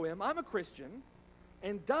 I know him, I'm a Christian,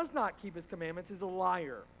 and does not keep his commandments is a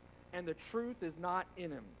liar, and the truth is not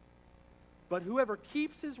in him. But whoever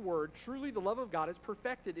keeps his word, truly the love of God is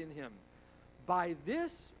perfected in him. By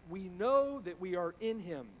this we know that we are in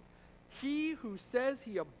him. He who says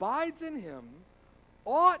he abides in him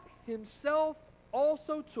ought himself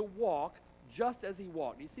also to walk just as he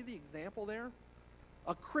walked. Do you see the example there?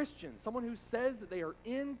 A Christian, someone who says that they are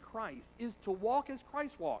in Christ, is to walk as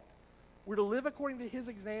Christ walked. We're to live according to his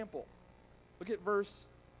example. Look at verse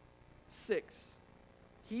 6.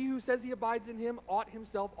 He who says he abides in him ought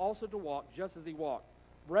himself also to walk just as he walked.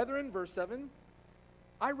 Brethren, verse 7,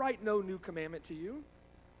 I write no new commandment to you,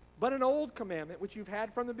 but an old commandment which you've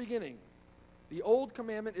had from the beginning. The old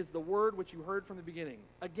commandment is the word which you heard from the beginning.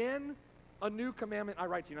 Again, a new commandment I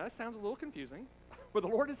write to you. Now that sounds a little confusing, but the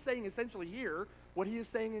Lord is saying essentially here what he is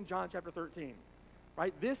saying in John chapter 13.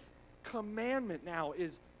 Right? This commandment now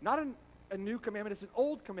is not a new commandment, it's an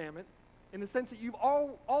old commandment in the sense that you've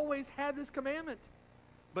always had this commandment.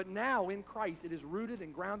 But now in Christ it is rooted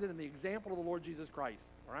and grounded in the example of the Lord Jesus Christ.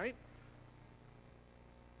 All right?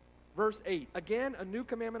 Verse 8, again, a new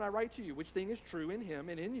commandment I write to you, which thing is true in him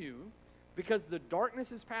and in you, because the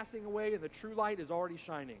darkness is passing away and the true light is already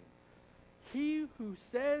shining. He who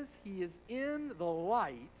says he is in the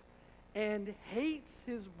light and hates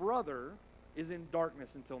his brother is in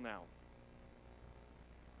darkness until now.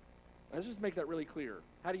 Let's just make that really clear.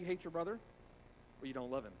 How do you hate your brother? Well, you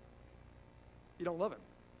don't love him. You don't love him.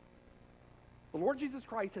 The Lord Jesus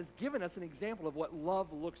Christ has given us an example of what love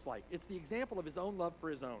looks like. It's the example of his own love for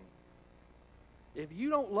his own. If you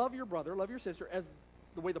don't love your brother, love your sister, as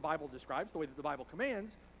the way the Bible describes, the way that the Bible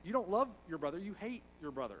commands, you don't love your brother, you hate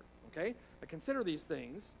your brother. Okay? But consider these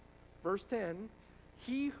things. Verse 10,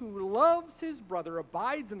 he who loves his brother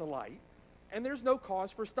abides in the light, and there's no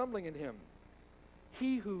cause for stumbling in him.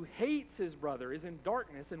 He who hates his brother is in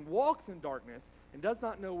darkness and walks in darkness and does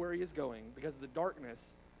not know where he is going because the darkness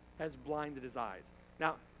has blinded his eyes.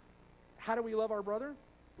 Now, how do we love our brother?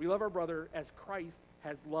 We love our brother as Christ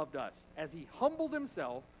has loved us. As he humbled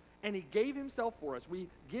himself and he gave himself for us, we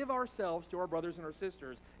give ourselves to our brothers and our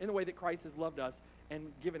sisters in the way that Christ has loved us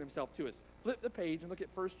and given himself to us. Flip the page and look at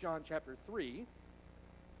 1 John chapter 3.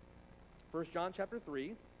 1 John chapter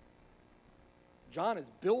 3. John is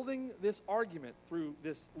building this argument through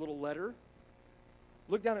this little letter.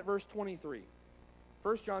 Look down at verse 23.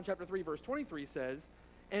 1 John chapter 3, verse 23 says,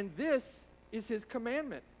 and this is his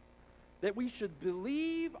commandment, that we should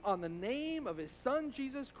believe on the name of his Son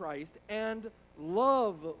Jesus Christ and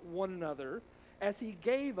love one another as he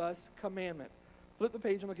gave us commandment. Flip the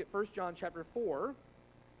page and look at 1 John chapter 4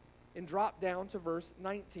 and drop down to verse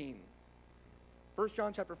 19. 1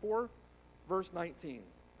 John chapter 4, verse 19.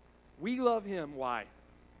 We love him. Why?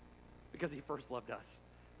 Because he first loved us.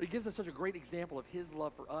 But he gives us such a great example of his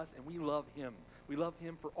love for us, and we love him. We love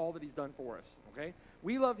him for all that he's done for us. Okay?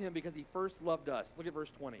 We love him because he first loved us. Look at verse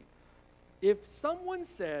 20. If someone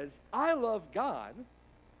says, I love God,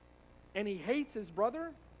 and he hates his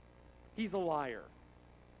brother, he's a liar.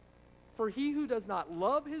 For he who does not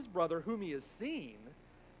love his brother whom he has seen,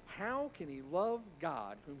 how can he love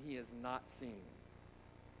God whom he has not seen?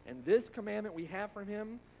 And this commandment we have from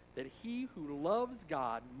him, that he who loves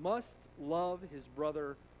God must love his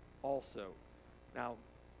brother also. Now,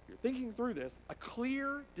 if you're thinking through this, a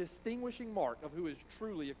clear distinguishing mark of who is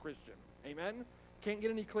truly a Christian. Amen? Can't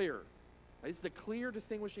get any clearer. It's the clear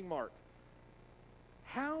distinguishing mark.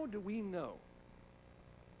 How do we know?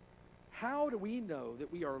 How do we know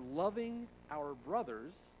that we are loving our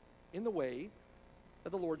brothers in the way that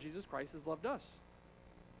the Lord Jesus Christ has loved us?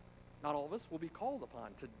 Not all of us will be called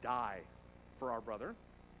upon to die for our brother,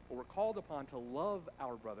 but we're called upon to love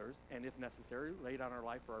our brothers and, if necessary, lay down our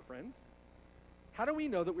life for our friends. How do we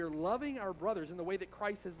know that we're loving our brothers in the way that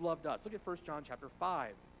Christ has loved us? Look at 1 John chapter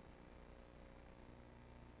 5.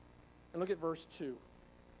 And look at verse 2.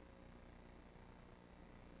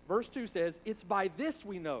 Verse 2 says, it's by this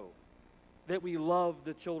we know that we love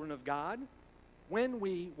the children of God, when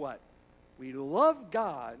we, what? We love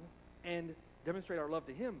God and demonstrate our love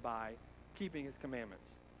to him by keeping his commandments,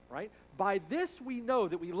 right? By this we know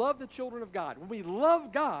that we love the children of God, when we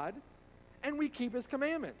love God and we keep his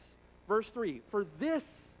commandments. Verse 3, for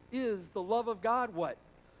this is the love of God, what?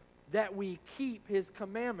 That we keep his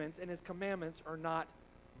commandments, and his commandments are not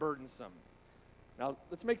burdensome. Now,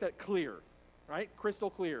 let's make that clear, right? Crystal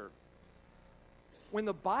clear. When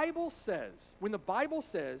the Bible says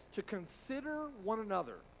to consider one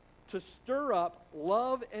another, to stir up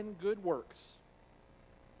love and good works,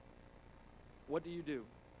 what do?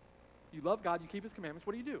 You love God, you keep his commandments.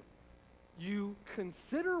 What do? You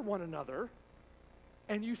consider one another,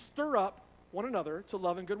 and you stir up one another to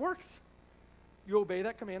love and good works. You obey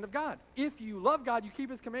that command of God. If you love God, you keep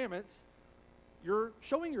his commandments, you're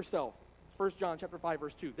showing yourself, 1 John chapter 5,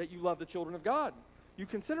 verse 2, that you love the children of God. You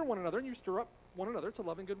consider one another, and you stir up one another to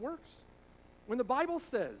love and good works. When the Bible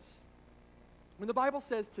says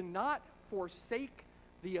to not forsake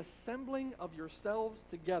the assembling of yourselves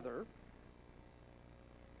together,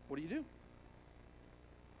 what do?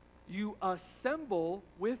 You assemble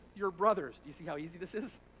with your brothers. Do you see how easy this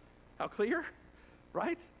is? How clear?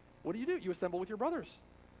 Right? What do? You assemble with your brothers.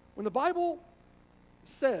 When the Bible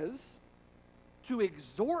says to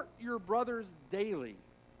exhort your brothers daily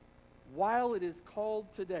while it is called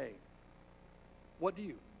today, what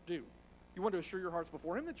do? You want to assure your hearts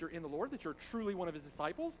before him that you're in the Lord, that you're truly one of his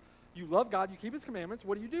disciples. You love God, you keep his commandments.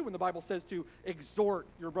 What do when the Bible says to exhort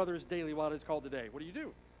your brothers daily while it is called today? What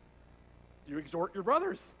do? You exhort your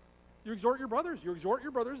brothers. You exhort your brothers. You exhort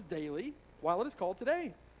your brothers daily while it is called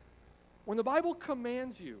today. When the Bible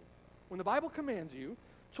commands you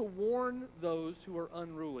to warn those who are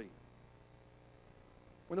unruly,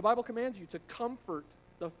 when the Bible commands you to comfort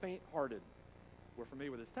the faint-hearted, we're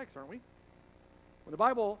familiar with this text, aren't we? When the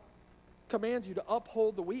Bible commands you to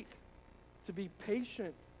uphold the weak, to be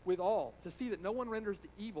patient with all, to see that no one renders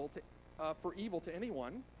for evil to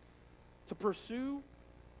anyone, to pursue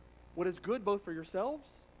what is good both for yourselves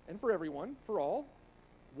and for everyone, for all,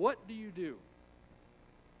 what do? You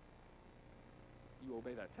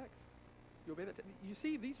obey that text. You obey that. You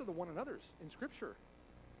see, these are the one another's in Scripture.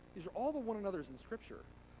 These are all the one another's in Scripture.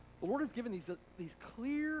 The Lord has given these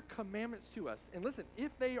clear commandments to us. And listen,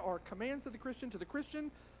 if they are commands to the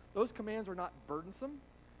Christian, those commands are not burdensome.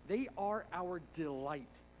 They are our delight.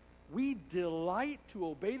 We delight to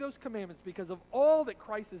obey those commandments because of all that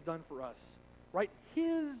Christ has done for us. Right?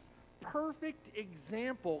 His perfect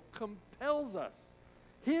example compels us.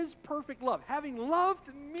 His perfect love. Having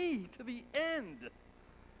loved me to the end,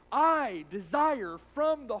 I desire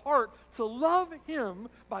from the heart to love him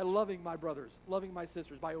by loving my brothers, loving my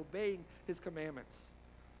sisters, by obeying his commandments.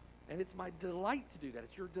 And it's my delight to do that.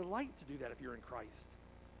 It's your delight to do that if you're in Christ.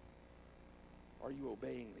 Are you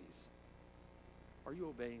obeying these? Are you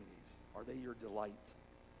obeying these? Are they your delight?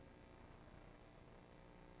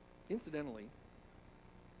 Incidentally,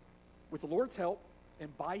 with the Lord's help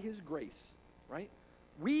and by his grace, right,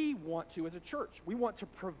 we want to, as a church, we want to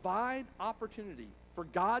provide opportunity for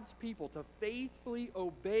God's people to faithfully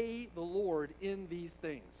obey the Lord in these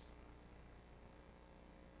things.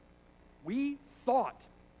 We thought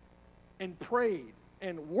and prayed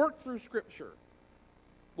and worked through Scripture.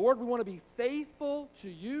 Lord, we want to be faithful to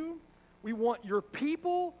you. We want your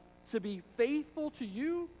people to be faithful to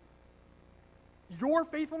you. Your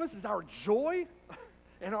faithfulness is our joy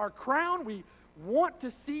and our crown. We want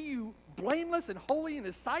to see you blameless and holy in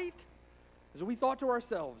his sight. As we thought to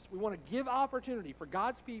ourselves, we want to give opportunity for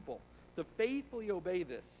God's people to faithfully obey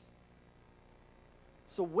this.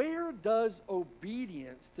 So where does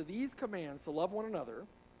obedience to these commands to love one another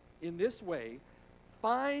in this way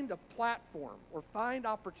find a platform or find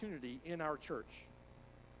opportunity in our church?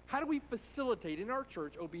 How do we facilitate in our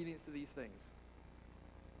church obedience to these things?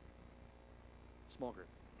 Small group.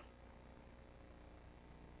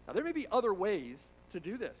 Now, there may be other ways to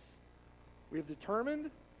do this. We have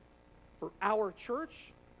determined for our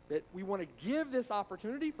church that we want to give this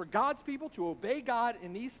opportunity for God's people to obey God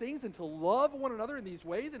in these things and to love one another in these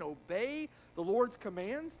ways and obey the Lord's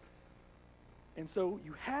commands. And so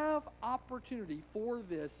you have opportunity for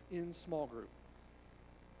this in small group.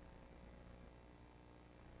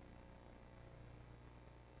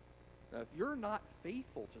 Now, if you're not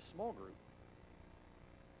faithful to small group,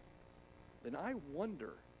 then I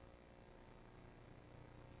wonder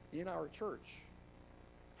in our church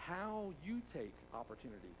how you take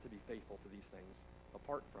opportunity to be faithful to these things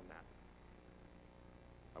apart from that.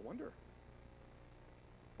 I wonder,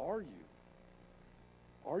 are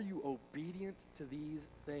you obedient to these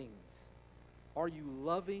things? Are you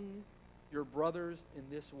loving your brothers in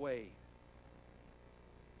this way?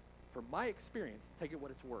 From my experience, take it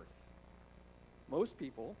what it's worth. Most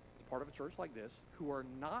people, as a part of a church like this, who are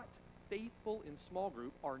not faithful in small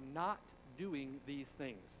group are not doing these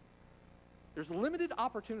things. There's limited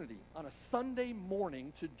opportunity on a Sunday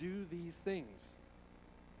morning to do these things.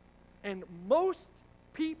 And most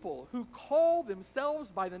people who call themselves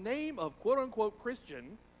by the name of quote-unquote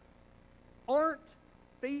Christian aren't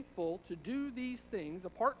faithful to do these things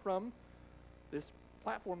apart from this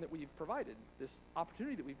platform that we've provided, this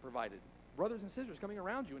opportunity that we've provided. Brothers and sisters coming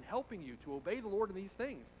around you and helping you to obey the Lord in these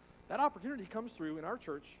things. That opportunity comes through in our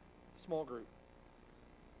church small group.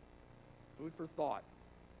 food for thought,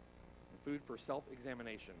 and food for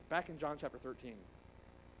self-examination. Back in John chapter 13.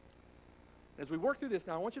 As we work through this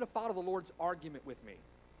now, I want you to follow the Lord's argument with me.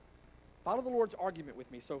 Follow the Lord's argument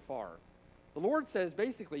with me so far. The Lord says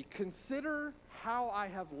basically, consider how I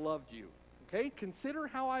have loved you. Okay? Consider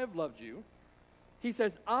how I have loved you. He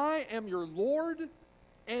says, I am your Lord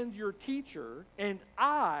and your teacher, and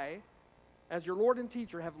I, as your Lord and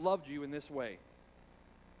teacher, have loved you in this way.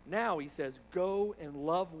 Now, he says, go and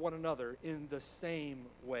love one another in the same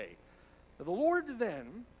way. Now, the Lord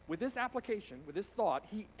then, with this application, with this thought,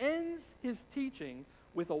 he ends his teaching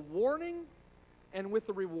with a warning and with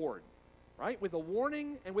a reward. Right? With a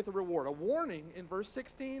warning and with a reward. A warning in verse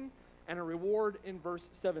 16 and a reward in verse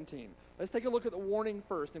 17. Let's take a look at the warning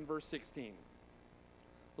first in verse 16.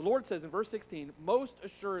 The Lord says in verse 16, most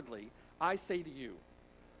assuredly, I say to you,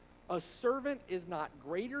 a servant is not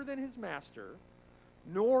greater than his master,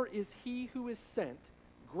 nor is he who is sent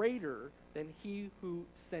greater than he who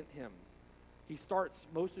sent him. He starts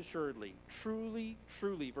most assuredly, truly,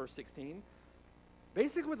 truly, verse 16.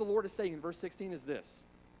 Basically what the Lord is saying in verse 16 is this.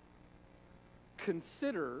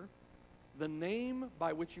 Consider the name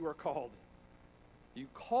by which you are called. You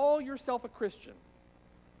call yourself a Christian,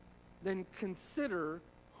 then consider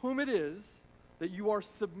whom it is that you are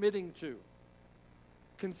submitting to.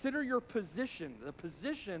 Consider your position, the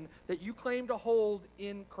position that you claim to hold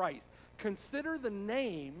in Christ. Consider the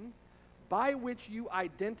name by which you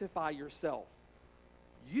identify yourself.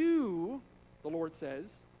 You, the Lord says,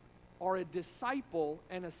 are a disciple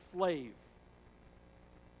and a slave.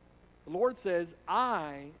 The Lord says,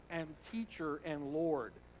 I am teacher and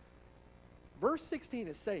Lord. Verse 16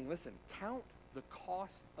 is saying, listen, count the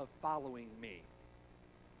cost of following me.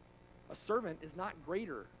 A servant is not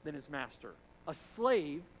greater than his master. A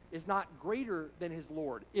slave is not greater than his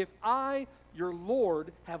Lord. If I, your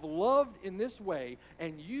Lord, have loved in this way,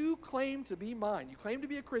 and you claim to be mine, you claim to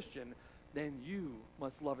be a Christian, then you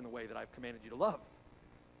must love in the way that I've commanded you to love.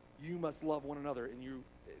 You must love one another, and you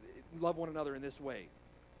love one another in this way.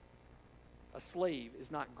 A slave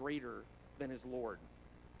is not greater than his Lord.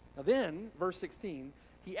 Now then, verse 16,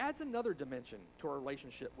 he adds another dimension to our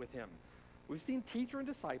relationship with him. We've seen teacher and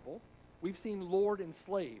disciple. We've seen Lord and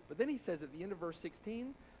slave. But then he says at the end of verse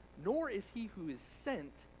 16, nor is he who is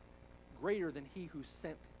sent greater than he who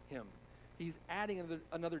sent him. He's adding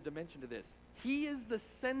another dimension to this. He is the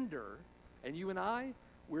sender, and you and I,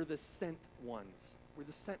 we're the sent ones. We're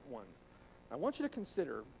the sent ones. I want you to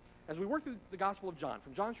consider, as we work through the Gospel of John,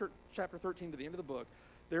 from John chapter 13 to the end of the book,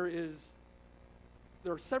 there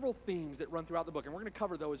are several themes that run throughout the book, and we're going to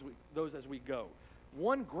cover those as we go.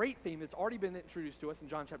 One great theme that's already been introduced to us in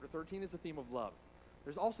John chapter 13 is the theme of love.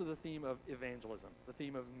 There's also the theme of evangelism, the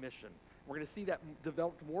theme of mission. We're going to see that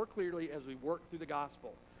developed more clearly as we work through the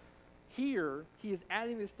gospel. Here, he is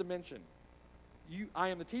adding this dimension. I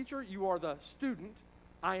am the teacher, you are the student.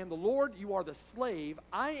 I am the Lord, you are the slave.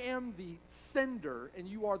 I am the sender, and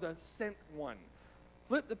you are the sent one.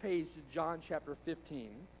 Flip the page to John chapter 15.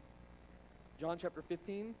 John chapter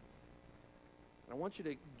 15. And I want you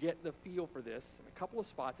to get the feel for this in a couple of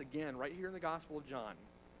spots, again, right here in the Gospel of John.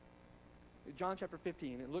 John chapter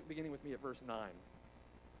 15, and look beginning with me at verse 9.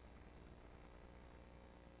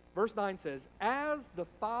 Verse 9 says, as the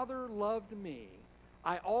Father loved me,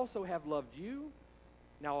 I also have loved you.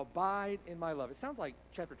 Now abide in my love. It sounds like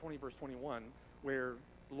chapter 20, verse 21, where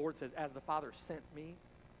the Lord says, as the Father sent me,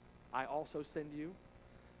 I also send you.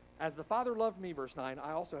 As the Father loved me, verse 9,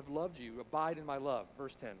 I also have loved you. Abide in my love.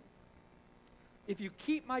 Verse 10. If you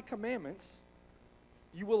keep my commandments,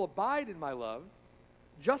 you will abide in my love,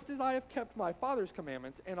 just as I have kept my Father's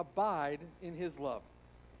commandments and abide in his love.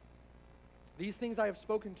 These things I have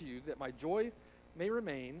spoken to you, that my joy may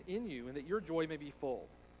remain in you, and that your joy may be full.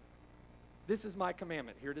 This is my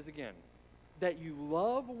commandment. Here it is again. That you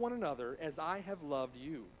love one another as I have loved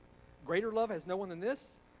you. Greater love has no one than this,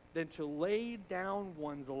 than to lay down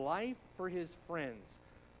one's life for his friends.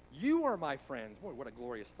 You are my friends. Boy, what a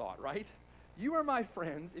glorious thought, right? You are my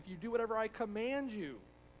friends if you do whatever I command you.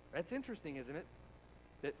 That's interesting, isn't it?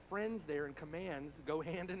 That friends there and commands go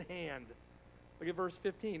hand in hand. Look at verse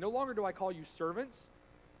 15. No longer do I call you servants,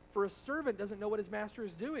 for a servant doesn't know what his master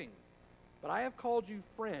is doing. But I have called you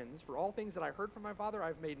friends, for all things that I heard from my Father I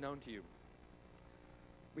have made known to you.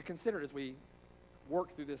 We considered as we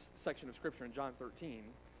work through this section of Scripture in John 13,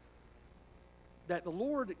 that the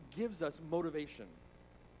Lord gives us motivation.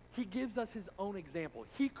 He gives us his own example.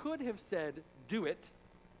 He could have said, do it,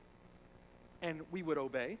 and we would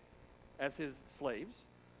obey as his slaves.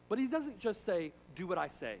 But he doesn't just say, do what I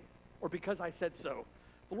say, or because I said so.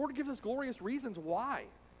 The Lord gives us glorious reasons why.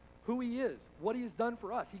 Who he is, what he has done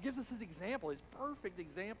for us. He gives us his example, his perfect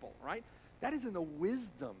example, right? That is in the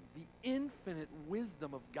wisdom, the infinite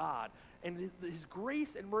wisdom of God, and his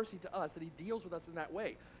grace and mercy to us that he deals with us in that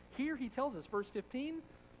way. Here he tells us, verse 15,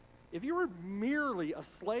 if you were merely a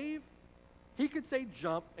slave, he could say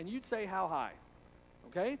jump, and you'd say how high,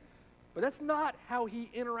 okay? But that's not how he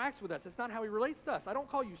interacts with us. That's not how he relates to us. I don't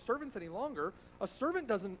call you servants any longer. A servant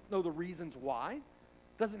doesn't know the reasons why,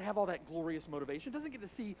 doesn't have all that glorious motivation, doesn't get to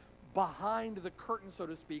see behind the curtain, so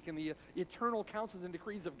to speak, and the eternal counsels and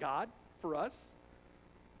decrees of God for us.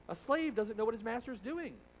 A slave doesn't know what his master is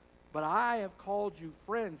doing. But I have called you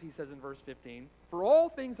friends, he says in verse 15, for all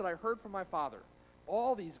things that I heard from my Father,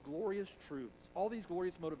 all these glorious truths, all these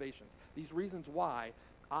glorious motivations, these reasons why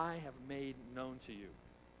I have made known to you.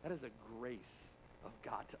 That is a grace of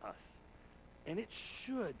God to us. And it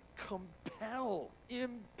should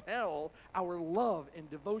impel our love and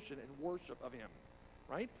devotion and worship of him,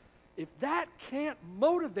 right? If that can't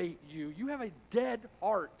motivate you, you have a dead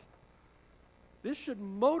heart. This should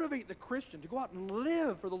motivate the Christian to go out and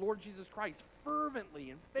live for the Lord Jesus Christ fervently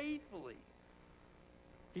and faithfully.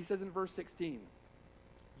 He says in verse 16,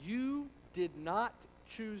 you did not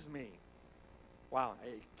choose me. Wow, I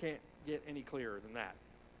can't get any clearer than that.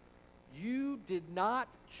 You did not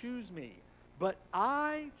choose me, but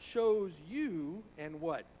I chose you and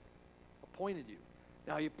what? Appointed you.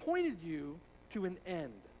 Now, he appointed you to an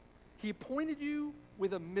end. He appointed you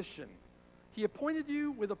with a mission. He appointed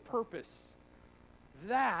you with a purpose.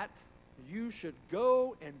 That you should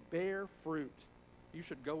go and bear fruit. You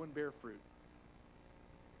should go and bear fruit.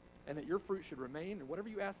 And that your fruit should remain, and whatever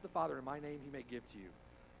you ask the Father in my name, he may give to you.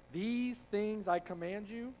 These things I command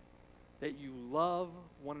you, that you love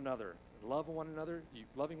one another. Love one another,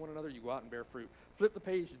 loving one another, you go out and bear fruit. Flip the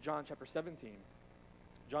page to John chapter 17.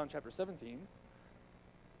 John chapter 17,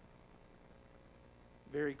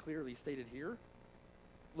 very clearly stated here.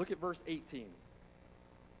 Look at verse 18.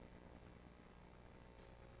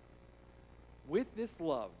 With this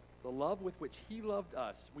love, the love with which he loved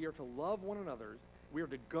us, we are to love one another. We are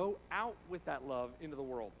to go out with that love into the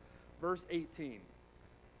world. Verse 18.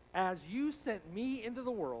 As you sent me into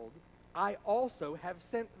the world, I also have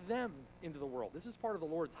sent them into the world. This is part of the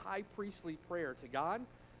Lord's high priestly prayer to God.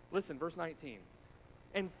 Listen, verse 19.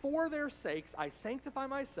 And for their sakes I sanctify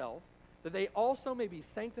myself, that they also may be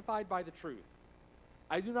sanctified by the truth.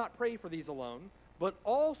 I do not pray for these alone, but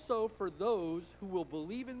also for those who will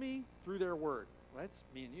believe in me through their word. Well, that's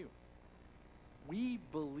me and you. We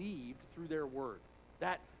believed through their word.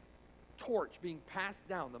 That torch being passed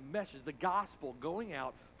down, the message, the gospel going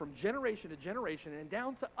out from generation to generation and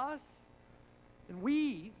down to us. And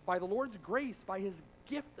we, by the Lord's grace, by his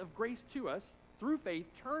gift of grace to us, through faith,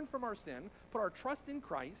 turn from our sin, put our trust in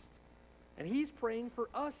Christ, and he's praying for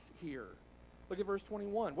us here. Look at verse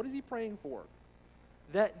 21. What is he praying for?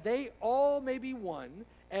 That they all may be one,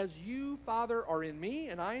 as you, Father, are in me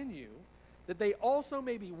and I in you, that they also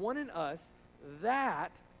may be one in us,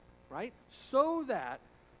 that, right, so that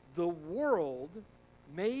the world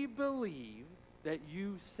may believe that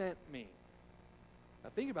you sent me. Now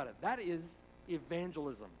think about it. That is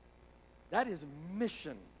evangelism. That is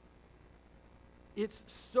mission. It's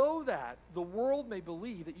so that the world may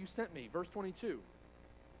believe that you sent me. Verse 22.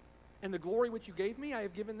 And the glory which you gave me, I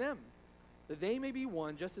have given them, that they may be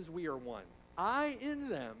one just as we are one. I in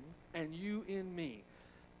them and you in me,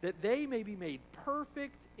 that they may be made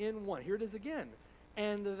perfect in one. Here it is again.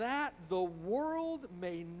 And that the world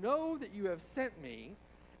may know that you have sent me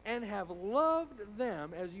and have loved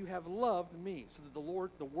them as you have loved me, so that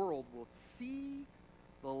the world will see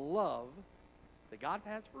the love that God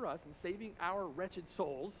has for us in saving our wretched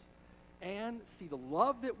souls, and see the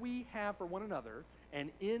love that we have for one another, and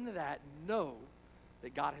in that know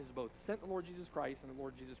that God has both sent the Lord Jesus Christ, and the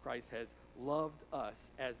Lord Jesus Christ has loved us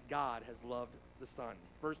as God has loved the Son.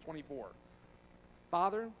 Verse 24.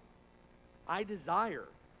 Father, I desire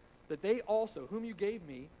that they also, whom you gave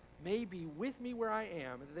me, may be with me where I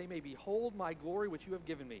am, and that they may behold my glory which you have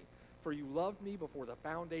given me. For you loved me before the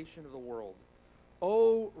foundation of the world.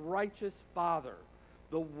 O righteous Father,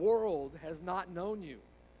 the world has not known you,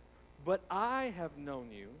 but I have known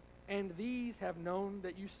you, and these have known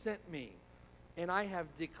that you sent me. And I have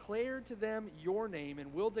declared to them your name,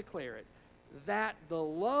 and will declare it, that the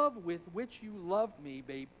love with which you loved me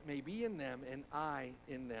may be in them, and I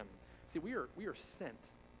in them. See, we are sent.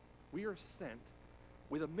 We are sent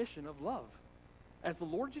with a mission of love. As the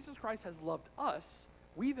Lord Jesus Christ has loved us,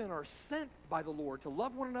 we then are sent by the Lord to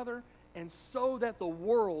love one another, and so that the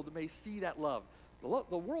world may see that love. The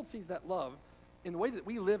world sees that love in the way that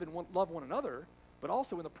we live and love one another, but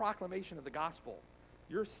also in the proclamation of the gospel.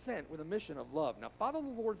 You're sent with a mission of love. Now, follow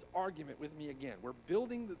the Lord's argument with me again. We're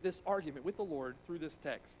building this argument with the Lord through this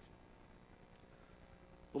text.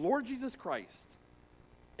 The Lord Jesus Christ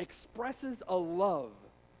expresses a love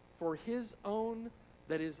for his own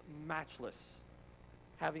that is matchless.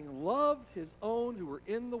 Having loved his own who were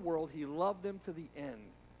in the world, he loved them to the end.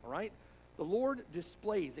 All right? The Lord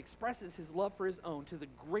expresses his love for his own to the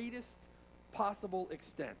greatest possible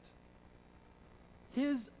extent.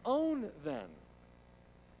 His own, then,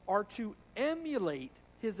 are to emulate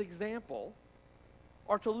his example,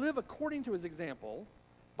 are to live according to his example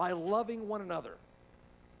by loving one another.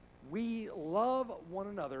 We love one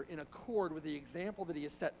another in accord with the example that he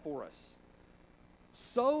has set for us,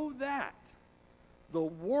 so that the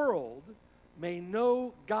world may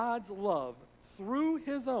know God's love through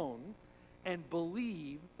his own and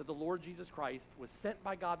believe that the Lord Jesus Christ was sent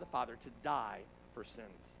by God the Father to die for sins.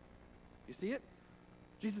 You see it?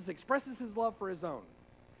 Jesus expresses his love for his own.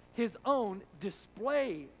 His own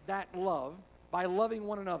display that love by loving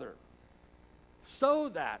one another, so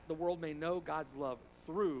that the world may know God's love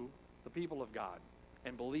through the people of God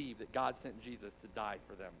and believe that God sent Jesus to die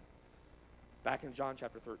for them. Back in John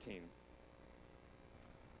chapter 13.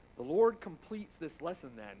 The Lord completes this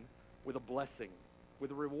lesson then with a blessing,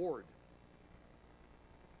 with a reward.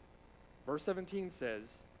 Verse 17 says,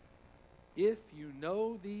 "If you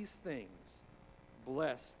know these things,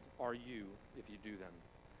 blessed are you if you do them."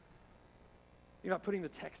 You're not putting the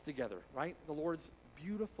text together, right? The Lord's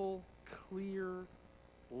beautiful, clear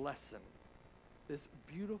lesson. This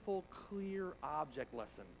beautiful, clear object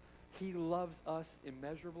lesson. He loves us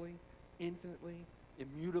immeasurably, infinitely,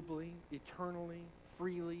 immutably, eternally,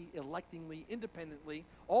 freely, electingly, independently,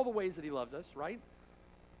 all the ways that he loves us, right?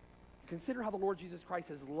 Consider how the Lord Jesus Christ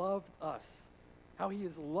has loved us, how he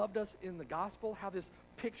has loved us in the gospel, how this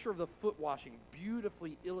picture of the foot washing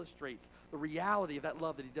beautifully illustrates the reality of that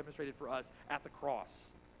love that he demonstrated for us at the cross.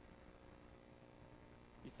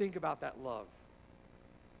 You think about that love,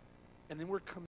 and then we're